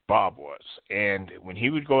 Bob was. And when he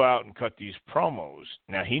would go out and cut these promos,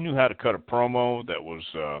 now he knew how to cut a promo that was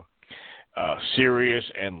serious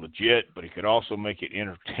and legit, but he could also make it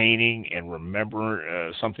entertaining and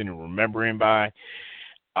something to remember him by.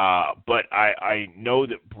 But I know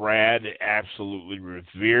that Brad absolutely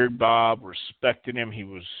revered Bob, respected him. He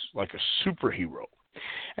was like a superhero.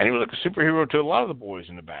 And he was like a superhero to a lot of the boys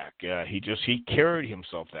in the back. He carried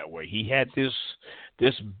himself that way. He had this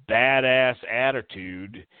badass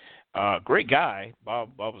attitude. Great guy.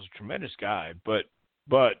 Bob was a tremendous guy. But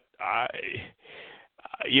I've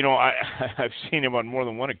seen him on more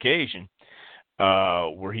than one occasion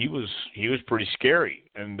where he was pretty scary.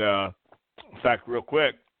 And in fact, real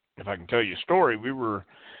quick, if I can tell you a story, we were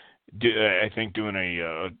I think doing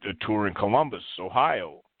a tour in Columbus,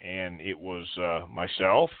 Ohio. And it was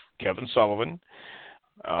myself, Kevin Sullivan,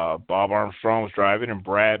 Bob Armstrong was driving, and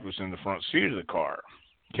Brad was in the front seat of the car.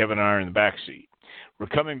 Kevin and I are in the back seat. We're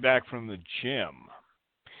coming back from the gym,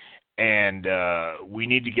 and we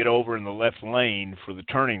need to get over in the left lane for the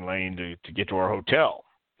turning lane to get to our hotel.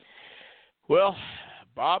 Well,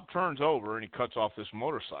 Bob turns over, and he cuts off this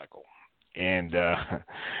motorcycle. And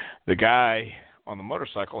the guy on the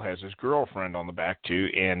motorcycle has his girlfriend on the back, too,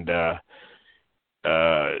 and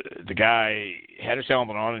the guy had his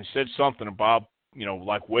helmet on and said something, and Bob,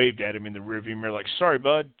 waved at him in the rearview mirror, like, "Sorry,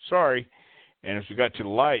 bud, sorry." And as we got to the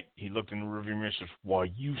light, he looked in the rearview mirror and says, "Well,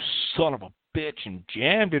 you son of a bitch," and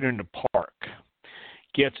jammed it into park.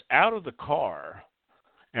 Gets out of the car,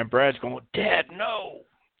 and Brad's going, "Dad, no."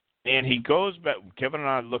 And he goes back. Kevin and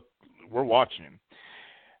I we're watching him.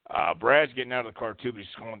 Brad's getting out of the car, too, but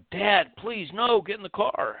he's going, "Dad, please, no, get in the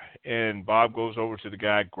car." And Bob goes over to the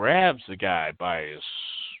guy, grabs the guy by his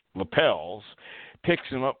lapels, picks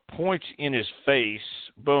him up, points in his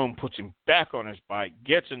face, boom, puts him back on his bike,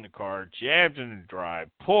 gets in the car, jams in the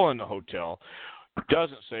drive, pulling the hotel,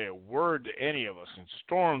 doesn't say a word to any of us, and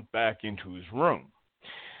storms back into his room.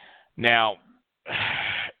 Now,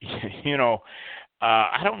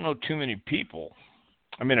 I don't know too many people.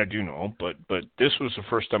 I mean, I do know, but this was the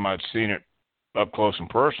first time I'd seen it up close and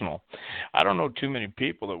personal. I don't know too many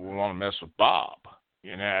people that would want to mess with Bob.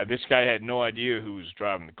 This guy had no idea who was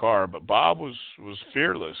driving the car, but Bob was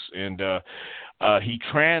fearless, and he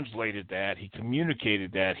translated that, he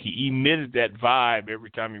communicated that, he emitted that vibe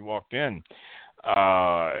every time he walked in.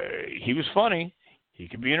 He was funny, he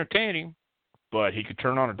could be entertaining, but he could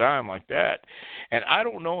turn on a dime like that. And I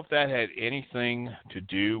don't know if that had anything to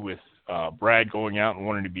do with Brad going out and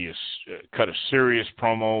wanting to cut a serious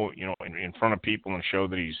promo, in front of people and show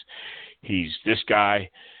that he's this guy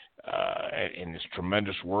and this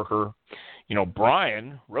tremendous worker.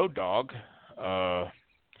 Brian Road Dogg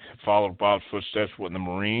followed Bob's footsteps in the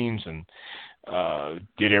Marines and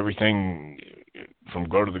did everything from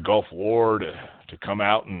go to the Gulf War to come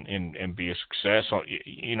out and be a success.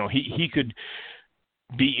 He could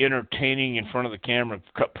be entertaining in front of the camera,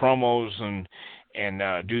 cut promos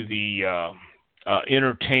and do the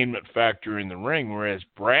entertainment factor in the ring, whereas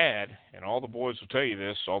Brad, and all the boys will tell you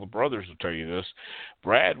this, all the brothers will tell you this,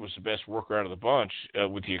 Brad was the best worker out of the bunch,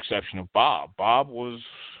 with the exception of Bob. Bob was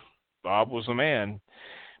the man,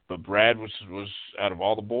 but Brad was out of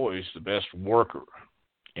all the boys the best worker,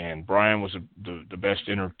 and Brian was the best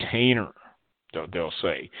entertainer. They'll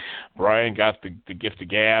say Brian got the gift of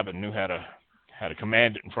gab and knew how to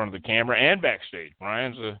command it in front of the camera and backstage.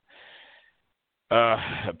 Brian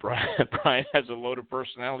has a load of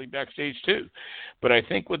personality backstage too. But I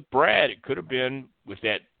think with Brad, it could have been with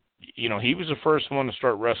that, he was the first one to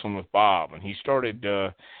start wrestling with Bob, and he started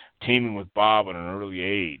teaming with Bob at an early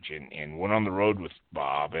age and went on the road with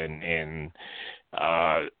Bob. And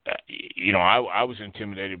I was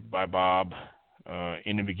intimidated by Bob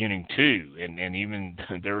in the beginning too. And even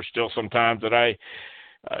there were still some times that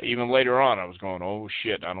even later on, I was going, oh,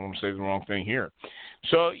 shit, I don't want to say the wrong thing here.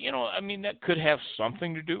 So, that could have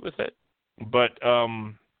something to do with it. But,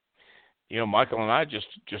 Michael and I just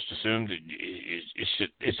assumed that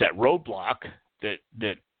it's that roadblock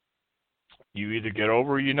that you either get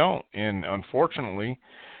over or you don't. And unfortunately,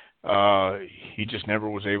 he just never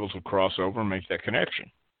was able to cross over and make that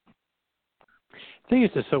connection. I think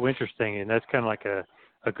it's just so interesting, and that's kind of like a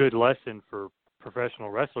good lesson for professional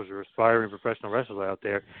wrestlers or aspiring professional wrestlers out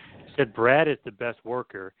there. He said Brad is the best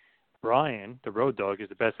worker. Brian, the Road Dogg, is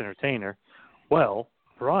the best entertainer. Well,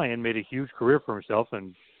 Brian made a huge career for himself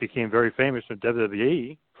and became very famous in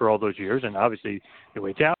WWE for all those years. And obviously,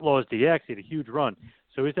 it's Outlaws DX. He had a huge run.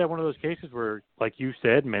 So is that one of those cases where, like you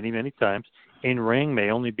said many, many times, in ring may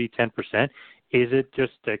only be 10%? Is it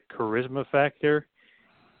just a charisma factor?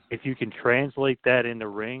 If you can translate that in the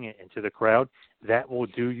ring and to the crowd, that will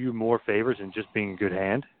do you more favors than just being a good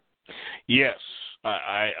hand? Yes,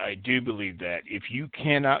 I do believe that. If you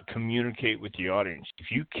cannot communicate with the audience,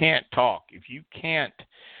 if you can't talk, if you can't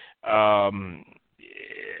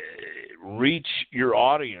reach your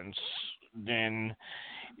audience, then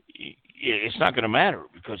it's not going to matter,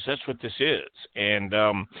 because that's what this is. And,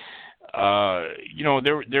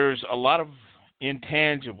 there's a lot of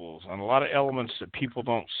intangibles and a lot of elements that people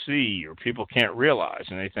don't see or people can't realize,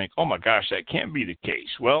 and they think, oh my gosh, that can't be the case.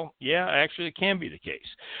 Well, yeah, actually it can be the case.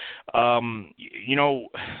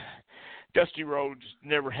 Dusty Rhodes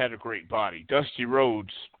never had a great body. Dusty Rhodes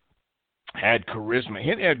had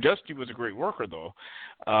charisma. Dusty was a great worker, though,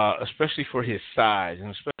 especially for his size and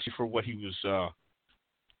especially for what he was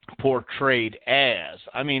portrayed as.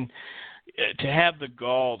 I mean, to have the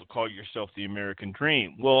gall to call yourself the American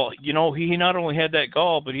Dream. Well, he not only had that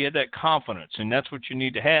gall, but he had that confidence, and that's what you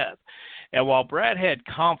need to have. And while Brad had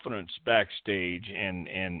confidence backstage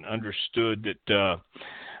and understood that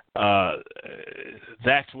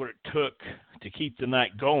that's what it took to keep the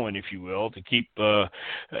night going, if you will, to keep the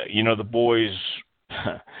boys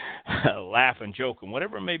laughing, joking,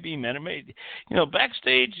 whatever it may be, man. It may,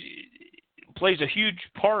 backstage plays a huge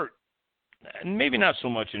part. And maybe not so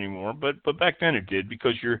much anymore, but back then it did,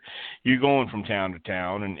 because you're going from town to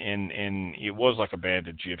town, and it was like a band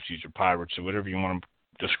of gypsies or pirates or whatever you want to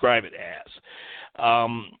describe it as.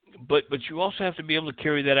 But you also have to be able to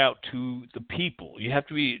carry that out to the people. You have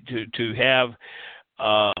to have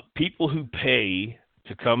people who pay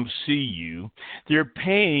to come see you. They're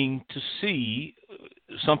paying to see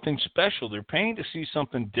something special. They're paying to see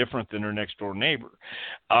something different than their next door neighbor.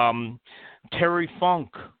 Terry Funk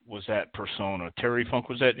was that persona. Terry Funk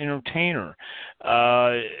was that entertainer.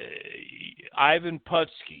 Ivan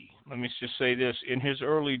Putski, let me just say this, in his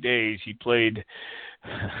early days, he played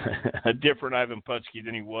a different Ivan Putski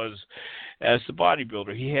than he was as the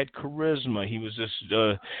bodybuilder. He had charisma. He was this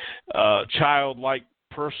childlike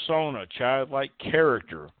persona, childlike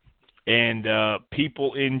character, and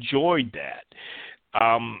people enjoyed that.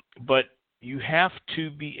 But you have to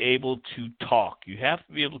be able to talk. You have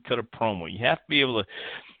to be able to cut a promo. You have to be able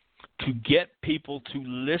to get people to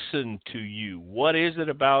listen to you. What is it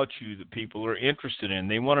about you that people are interested in?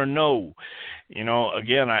 They want to know.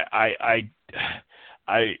 Again, I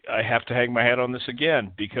have to hang my hat on this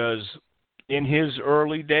again, because in his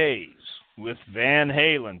early days with Van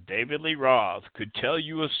Halen, David Lee Roth could tell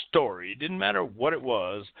you a story. It didn't matter what it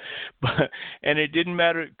was, and it didn't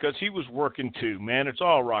matter because he was working too. Man, it's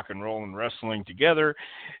all rock and roll and wrestling together.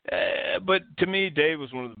 But to me, Dave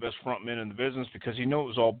was one of the best front men in the business, because he knew it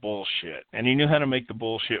was all bullshit, and he knew how to make the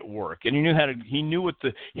bullshit work, and he knew what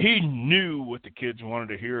the kids wanted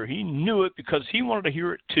to hear. He knew it because he wanted to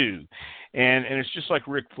hear it too, and it's just like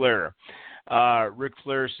Ric Flair. Ric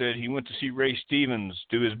Flair said he went to see Ray Stevens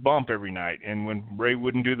do his bump every night, and when Ray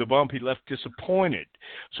wouldn't do the bump, he left disappointed.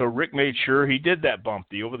 So Rick made sure he did that bump,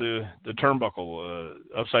 the over the turnbuckle,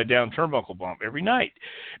 upside down turnbuckle bump every night,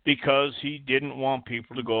 because he didn't want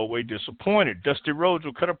people to go away disappointed. Dusty Rhodes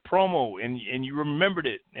would cut a promo, and you remembered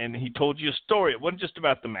it, and he told you a story. It wasn't just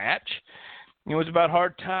about the match. It was about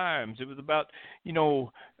hard times. It was about,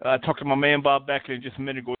 I talked to my man Bob Backlund just a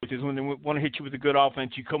minute ago. He says, when they want to hit you with a good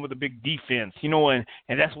offense, you come with a big defense, and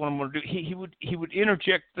that's what I'm going to do. He would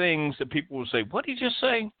interject things that people would say, what did he just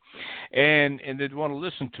say? And they'd want to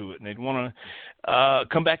listen to it, and they'd want to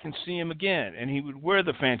come back and see him again. And he would wear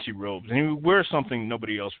the fancy robes, and he would wear something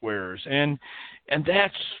nobody else wears. And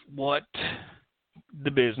that's what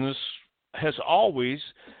the business has always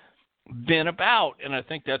been about, and I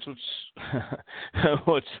think that's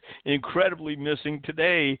what's incredibly missing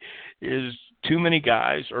today is too many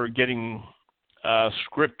guys are getting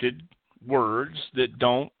scripted words that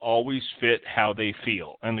don't always fit how they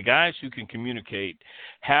feel, and the guys who can communicate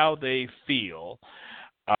how they feel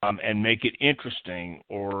and make it interesting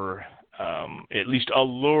or at least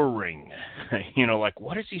alluring, like,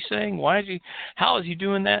 what is he saying? How is he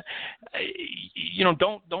doing that?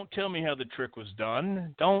 Don't tell me how the trick was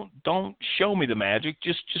done. Don't show me the magic.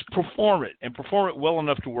 Just perform it, and perform it well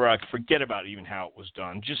enough to where I forget about even how it was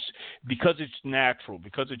done, just because it's natural,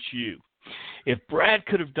 because it's you. If Brad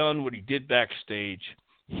could have done what he did backstage,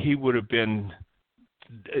 he would have been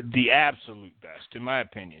the absolute best, in my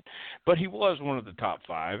opinion. But he was one of the top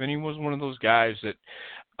five, and he was one of those guys that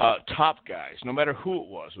top guys, no matter who it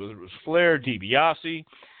was, whether it was Flair, DiBiase,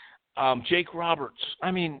 Jake Roberts. I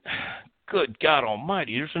mean, good God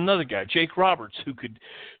Almighty! There's another guy, Jake Roberts, who could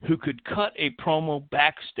cut a promo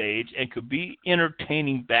backstage and could be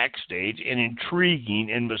entertaining backstage and intriguing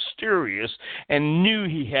and mysterious, and knew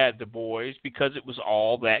he had the boys because it was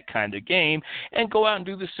all that kind of game, and go out and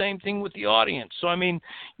do the same thing with the audience. So I mean,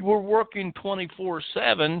 we're working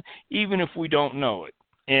 24/7, even if we don't know it.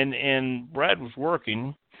 And Brad was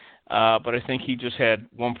working. But I think he just had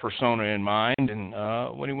one persona in mind, and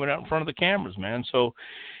when he went out in front of the cameras, man. So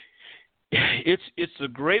it's the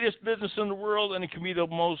greatest business in the world, and it can be the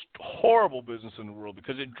most horrible business in the world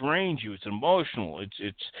because it drains you. It's emotional.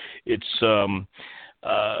 It's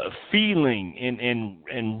feeling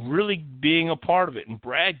and really being a part of it. And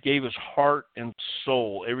Brad gave his heart and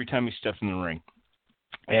soul every time he stepped in the ring.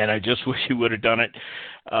 And I just wish he would have done it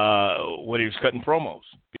when he was cutting promos,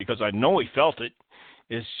 because I know he felt it.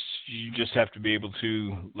 You just have to be able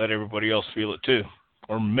to let everybody else feel it too,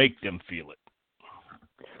 or make them feel it.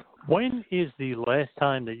 When is the last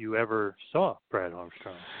time that you ever saw Brad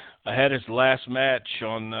Armstrong? I had his last match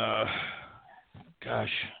on,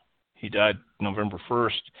 he died November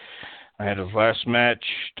 1st. I had his last match.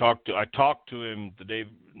 I talked to him the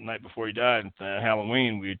night before he died,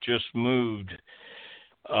 Halloween. We had just moved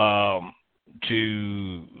from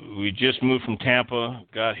Tampa,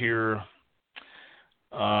 got here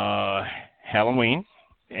Halloween,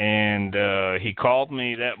 and he called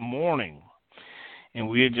me that morning, and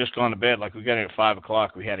we had just gone to bed. Like, we got in at 5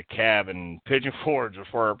 o'clock. We had a cab in Pigeon Forge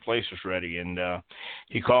before our place was ready, and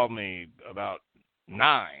he called me about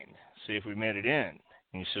 9, see if we made it in.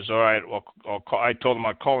 And he says, all right, well, I'll call. I told him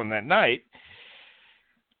I'd call him that night,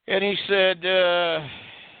 and he said,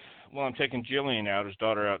 well, I'm taking Jillian out, his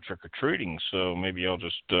daughter, out trick-or-treating, so maybe I'll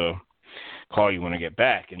just call you when I get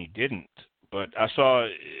back. And he didn't. But I saw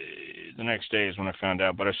the next day is when I found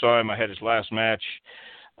out. But I saw him. I had his last match.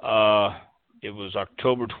 It was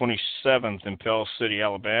October 27th in Pell City,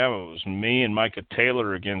 Alabama. It was me and Micah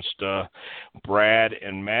Taylor against Brad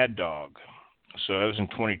and Mad Dog. So that was in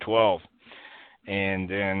 2012. And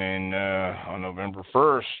then on November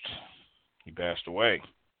 1st, he passed away.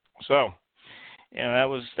 So, yeah, that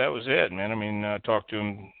was it, man. I mean, I talked to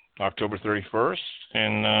him October 31st,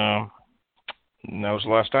 and that was the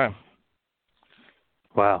last time.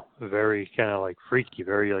 Wow, very kind of like freaky,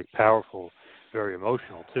 very like powerful, very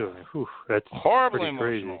emotional too. I mean, whew, that's horribly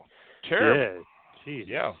emotional. Crazy. Terrible. Yeah, geez.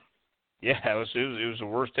 Yeah. It was the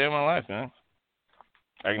worst day of my life, man.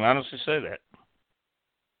 I can honestly say that.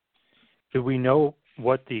 Do we know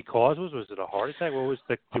what the cause was? Was it a heart attack? What was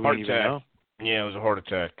the? Do we even know? Yeah, it was a heart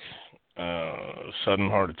attack, sudden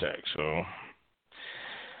heart attack. So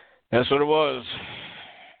that's what it was.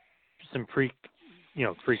 Some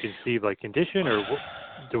preconceived like condition, or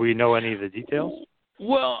do we know any of the details?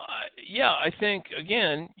 Well, yeah, I think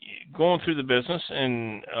again, going through the business,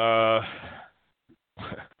 and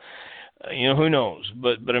who knows?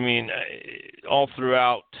 But I mean, all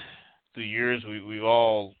throughout the years, we've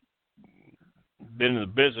all been in the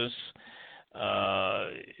business.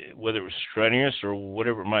 whether it was strenuous or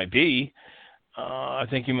whatever it might be. I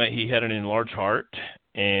think he had an enlarged heart,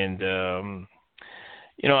 and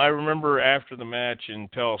I remember after the match in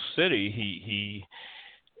Pell City, he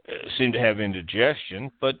seemed to have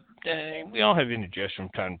indigestion, but we all have indigestion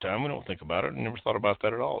from time to time. We don't think about it. I never thought about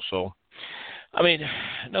that at all. So, I mean,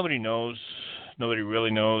 nobody knows. Nobody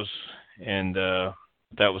really knows, and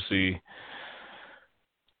that was the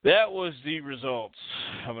results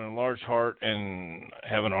of an enlarged heart and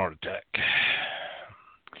having a heart attack.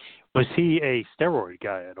 Was he a steroid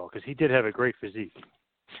guy at all? Because he did have a great physique.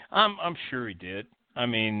 I'm sure he did. I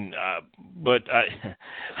mean, but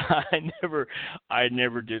I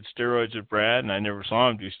never did steroids with Brad, and I never saw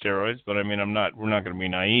him do steroids. But I mean, we're not going to be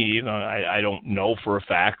naive. I don't know for a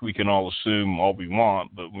fact. We can all assume all we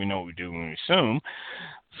want, but we know what we do when we assume.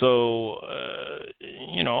 So,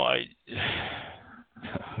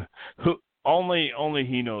 only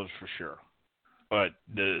he knows for sure. But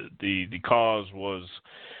the cause was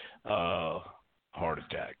heart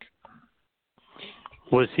attack.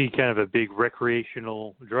 Was he kind of a big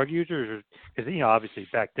recreational drug user? Because, obviously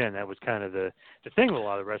back then that was kind of the thing with a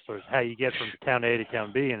lot of wrestlers, how you get from town A to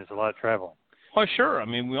town B, and it's a lot of traveling. Well, sure. I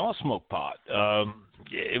mean, we all smoke pot.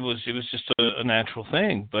 It was just a natural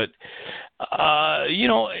thing. But,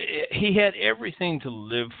 he had everything to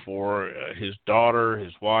live for. His daughter,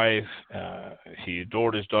 his wife, he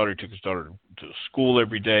adored his daughter. He took his daughter to school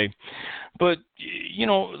every day. But,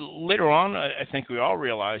 later on, I think we all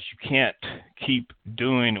realized you can't keep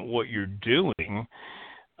doing what you're doing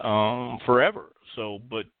forever. So,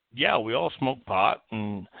 but, yeah, we all smoke pot.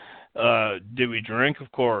 And did we drink? Of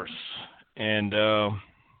course. And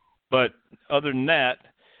but other than that,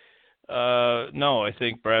 no, I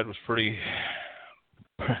think Brad was pretty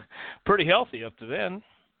healthy up to then.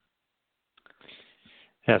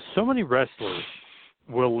 Yeah, so many wrestlers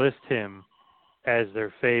will list him as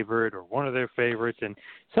their favorite or one of their favorites, and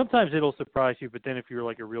sometimes it'll surprise you. But then, if you're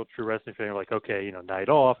like a real true wrestling fan, you're like, okay, night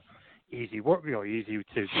off, easy work, easy to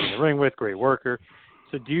be in the ring with, great worker.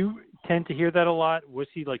 So do you tend to hear that a lot? Was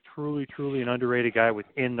he like truly an underrated guy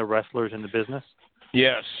within the wrestlers in the business?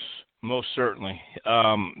 Yes, most certainly.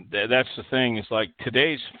 That's the thing. It's like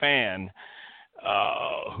today's fan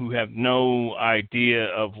who have no idea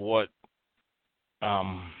of what,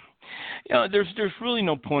 there's really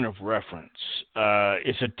no point of reference.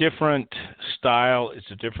 It's a different style.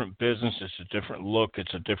 It's a different business. It's a different look.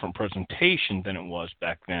 It's a different presentation than it was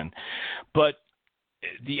back then. But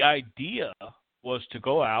the idea was to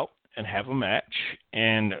go out and have a match.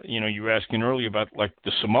 And, you were asking earlier about, like,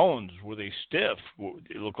 the Samoans. Were they stiff?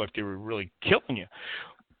 It looked like they were really killing you.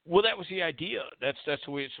 Well, that was the idea. That's the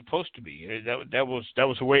way it's supposed to be. That was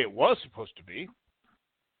the way it was supposed to be.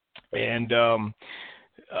 And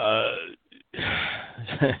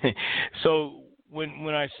so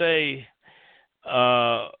when I say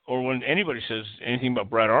or when anybody says anything about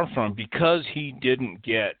Brad Armstrong, because he didn't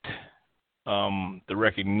get the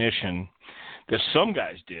recognition that some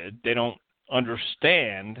guys did, they don't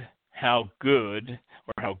understand how good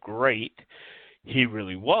or how great he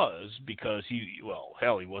really was, because he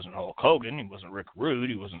wasn't Hulk Hogan, he wasn't Rick Rude,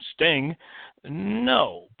 he wasn't Sting.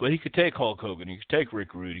 No, but he could take Hulk Hogan, he could take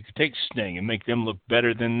Rick Rude, he could take Sting and make them look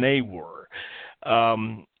better than they were.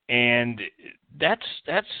 And that's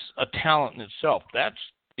a talent in itself. That's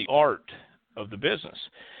the art of the business.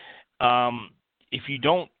 If you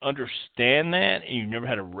don't understand that, and you've never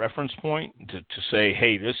had a reference point to say,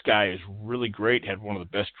 hey, this guy is really great, had one of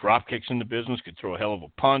the best drop kicks in the business, could throw a hell of a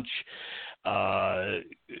punch,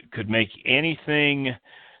 could make anything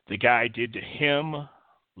the guy did to him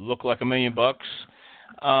look like $1 million,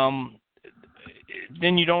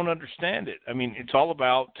 then you don't understand it. I mean, it's all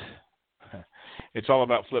about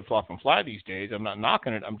flip, flop, and fly these days. I'm not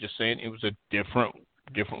knocking it. I'm just saying it was a different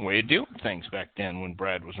way of doing things back then when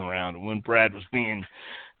Brad was around and when Brad was being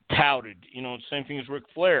touted. The same thing as Ric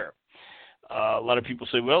Flair. A lot of people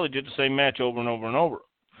say, well, he did the same match over and over and over.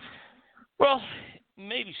 Well,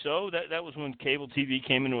 maybe so. That was when cable TV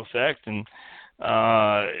came into effect, and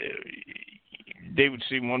they would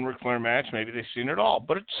see one Ric Flair match. Maybe they've seen it all.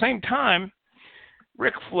 But at the same time,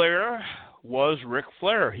 Ric Flair was Ric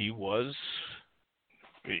Flair. He was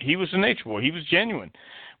a nature boy. He was genuine.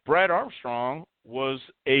 Brad Armstrong was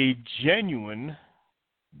a genuine,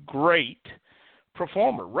 great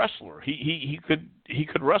performer, wrestler. He could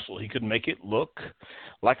wrestle. He could make it look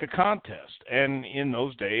like a contest. And in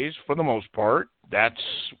those days, for the most part, that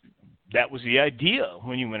was the idea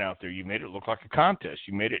when you went out there. You made it look like a contest.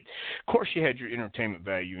 You made it. Of course, you had your entertainment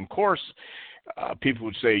value. And of course, people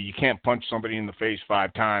would say you can't punch somebody in the face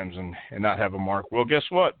 5 times and not have a mark. Well, guess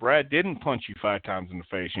what? Brad didn't punch you 5 times in the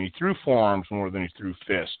face, and he threw forearms more than he threw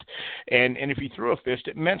fist. And if he threw a fist,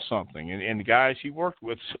 it meant something. And the guys he worked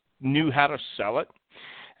with knew how to sell it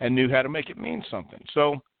and knew how to make it mean something.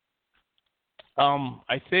 So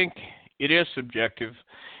I think it is subjective,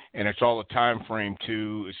 and it's all a time frame,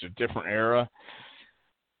 too. It's a different era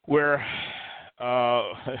where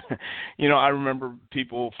I remember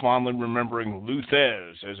people fondly remembering Lou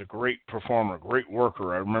Thesz as a great performer, great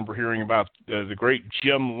worker. I remember hearing about the great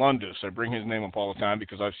Jim Lundis. I bring his name up all the time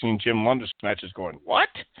because I've seen Jim Lundis matches going, what?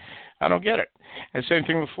 I don't get it. And same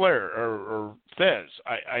thing with Flair or Thesz.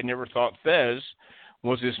 I never thought Thesz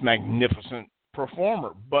was this magnificent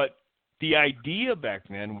performer. But the idea back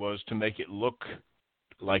then was to make it look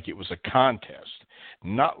like it was a contest,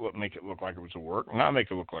 not make it look like it was a work, not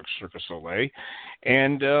make it look like Cirque du Soleil.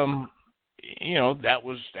 And, that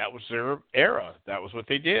was their era. That was what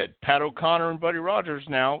they did. Pat O'Connor and Buddy Rogers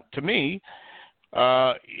now, to me,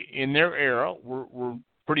 in their era, were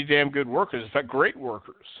pretty damn good workers. In fact, great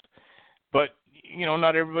workers. But,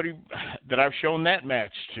 not everybody that I've shown that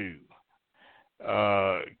match to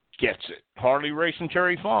gets it. Harley Race and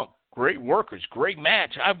Terry Funk. Great workers, great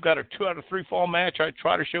match. I've got a 2 out of 3 fall match. I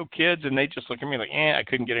try to show kids, and they just look at me like, I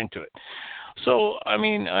couldn't get into it. So, I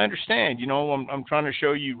understand. I'm trying to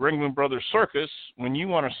show you Ringling Brothers Circus when you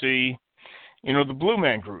want to see, the Blue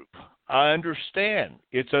Man Group. I understand.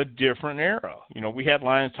 It's a different era. We had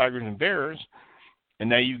lions, tigers, and bears, and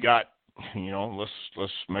now you got,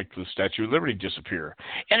 let's make the Statue of Liberty disappear.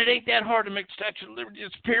 And it ain't that hard to make the Statue of Liberty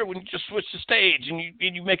disappear when you just switch the stage and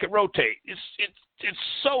you make it rotate. It's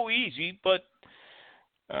so easy, but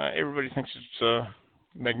everybody thinks it's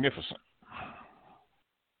magnificent.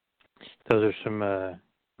 Those are some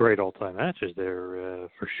great all-time matches there,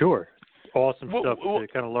 for sure. Awesome stuff to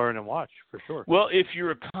kind of learn and watch, for sure. Well, if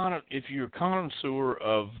you're a connoisseur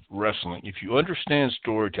of wrestling, if you understand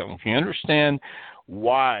storytelling, if you understand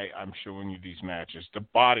why I'm showing you these matches, the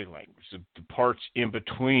body language, the parts in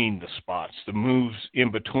between the spots, the moves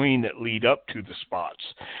in between that lead up to the spots,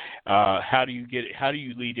 how do you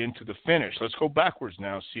lead into the finish? Let's go backwards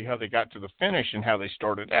now, see how they got to the finish and how they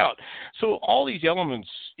started out. So all these elements,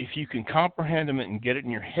 if you can comprehend them and get it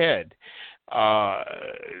in your head,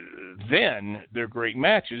 then they're great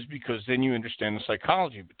matches because then you understand the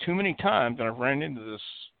psychology. But too many times, and I've ran into this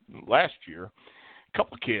last year, a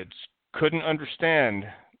couple of kids couldn't understand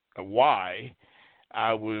why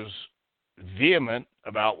I was vehement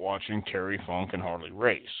about watching Terry Funk and Harley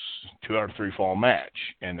Race, 2 out of 3 fall match,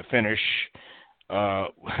 and the finish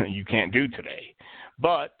you can't do today.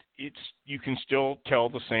 But you can still tell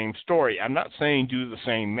the same story. I'm not saying do the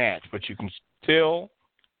same match, but you can still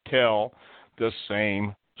tell the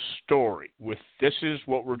same story. This is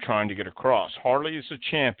what we're trying to get across. Harley is a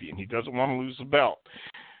champion. He doesn't want to lose the belt.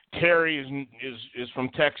 Terry is from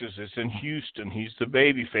Texas. It's in Houston. He's the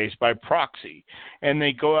babyface by proxy. And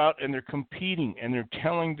they go out and they're competing and they're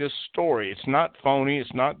telling this story. It's not phony.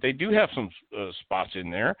 It's not. They do have some spots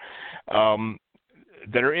in there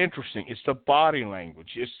that are interesting. It's the body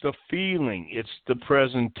language. It's the feeling. It's the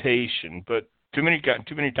presentation. But too many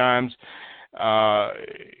times, I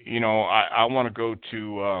want to go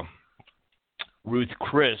to Ruth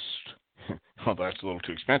Chris. Although that's a little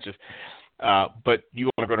too expensive. But you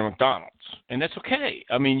want to go to McDonald's, and that's okay.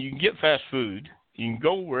 You can get fast food, you can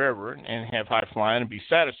go wherever and have high flying and be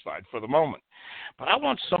satisfied for the moment. But I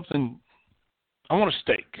want something. I want a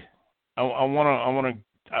steak. I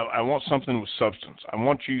want something with substance. I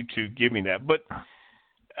want you to give me that. But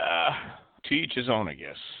to each his own, I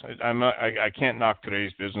guess. I can't knock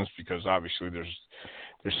today's business because obviously there's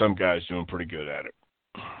some guys doing pretty good at it.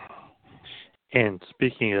 And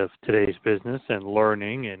speaking of today's business and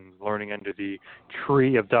learning under the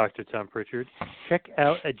tree of Dr. Tom Pritchard, check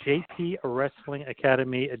out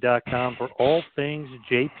jpwrestlingacademy.com for all things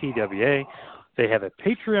JPWA. They have a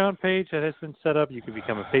Patreon page that has been set up. You can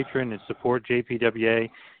become a patron and support JPWA,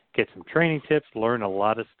 get some training tips, learn a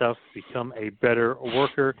lot of stuff, become a better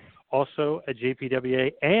worker. Also,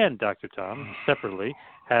 JPWA and Dr. Tom separately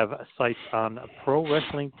have sites on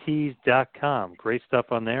ProWrestlingTees.com. Great stuff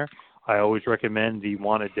on there. I always recommend the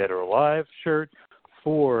Wanted Dead or Alive shirt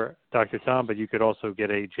for Dr. Tom, but you could also get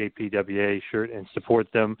a JPWA shirt and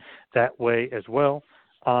support them that way as well.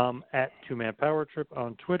 At Two Man Power Trip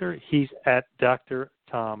on Twitter, he's at Dr.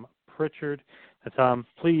 Tom Pritchard. Now, Tom,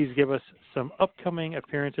 please give us some upcoming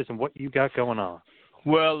appearances and what you got going on.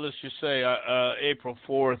 Well, let's just say April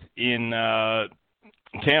 4th in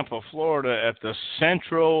Tampa, Florida at the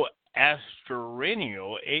Centro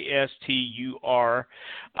Asturiano, Asturiano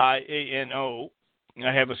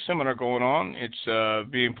I have a seminar going on. It's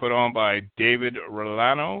being put on by David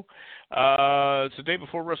Rolano. It's the day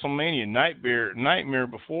before WrestleMania, Nightmare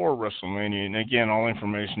before WrestleMania. And again, all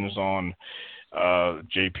information is on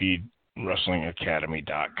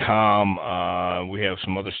jpwrestlingacademy.com. We have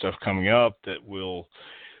some other stuff coming up that will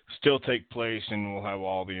still take place, and we'll have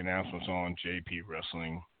all the announcements on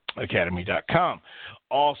jpwrestlingacademy.com.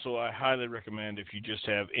 Also, I highly recommend, if you just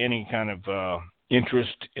have any kind of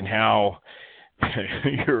interest in how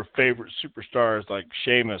your favorite superstars like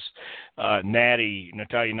Sheamus, Natty,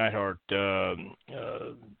 Natalya Neidhart,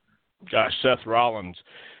 Seth Rollins,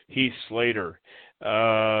 Heath Slater,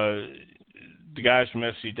 the guys from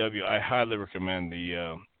FCW, I highly recommend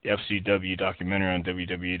the FCW documentary on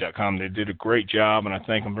WWE.com. They did a great job, and I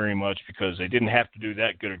thank them very much because they didn't have to do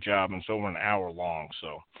that good a job, and it's over an hour long.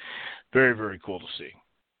 So very, very cool to see.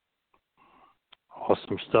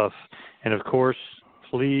 Awesome stuff. And, of course,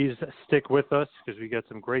 please stick with us because we got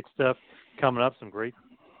some great stuff coming up, some great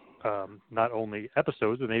not only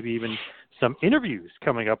episodes, but maybe even some interviews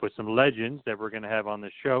coming up with some legends that we're going to have on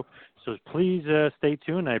this show. So please stay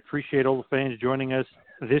tuned. I appreciate all the fans joining us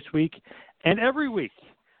this week and every week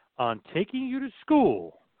on Taking You to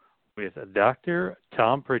School with Dr.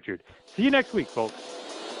 Tom Pritchard. See you next week, folks.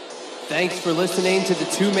 Thanks for listening to the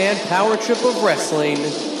two-man power trip of wrestling.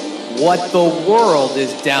 What the world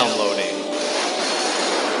is downloading.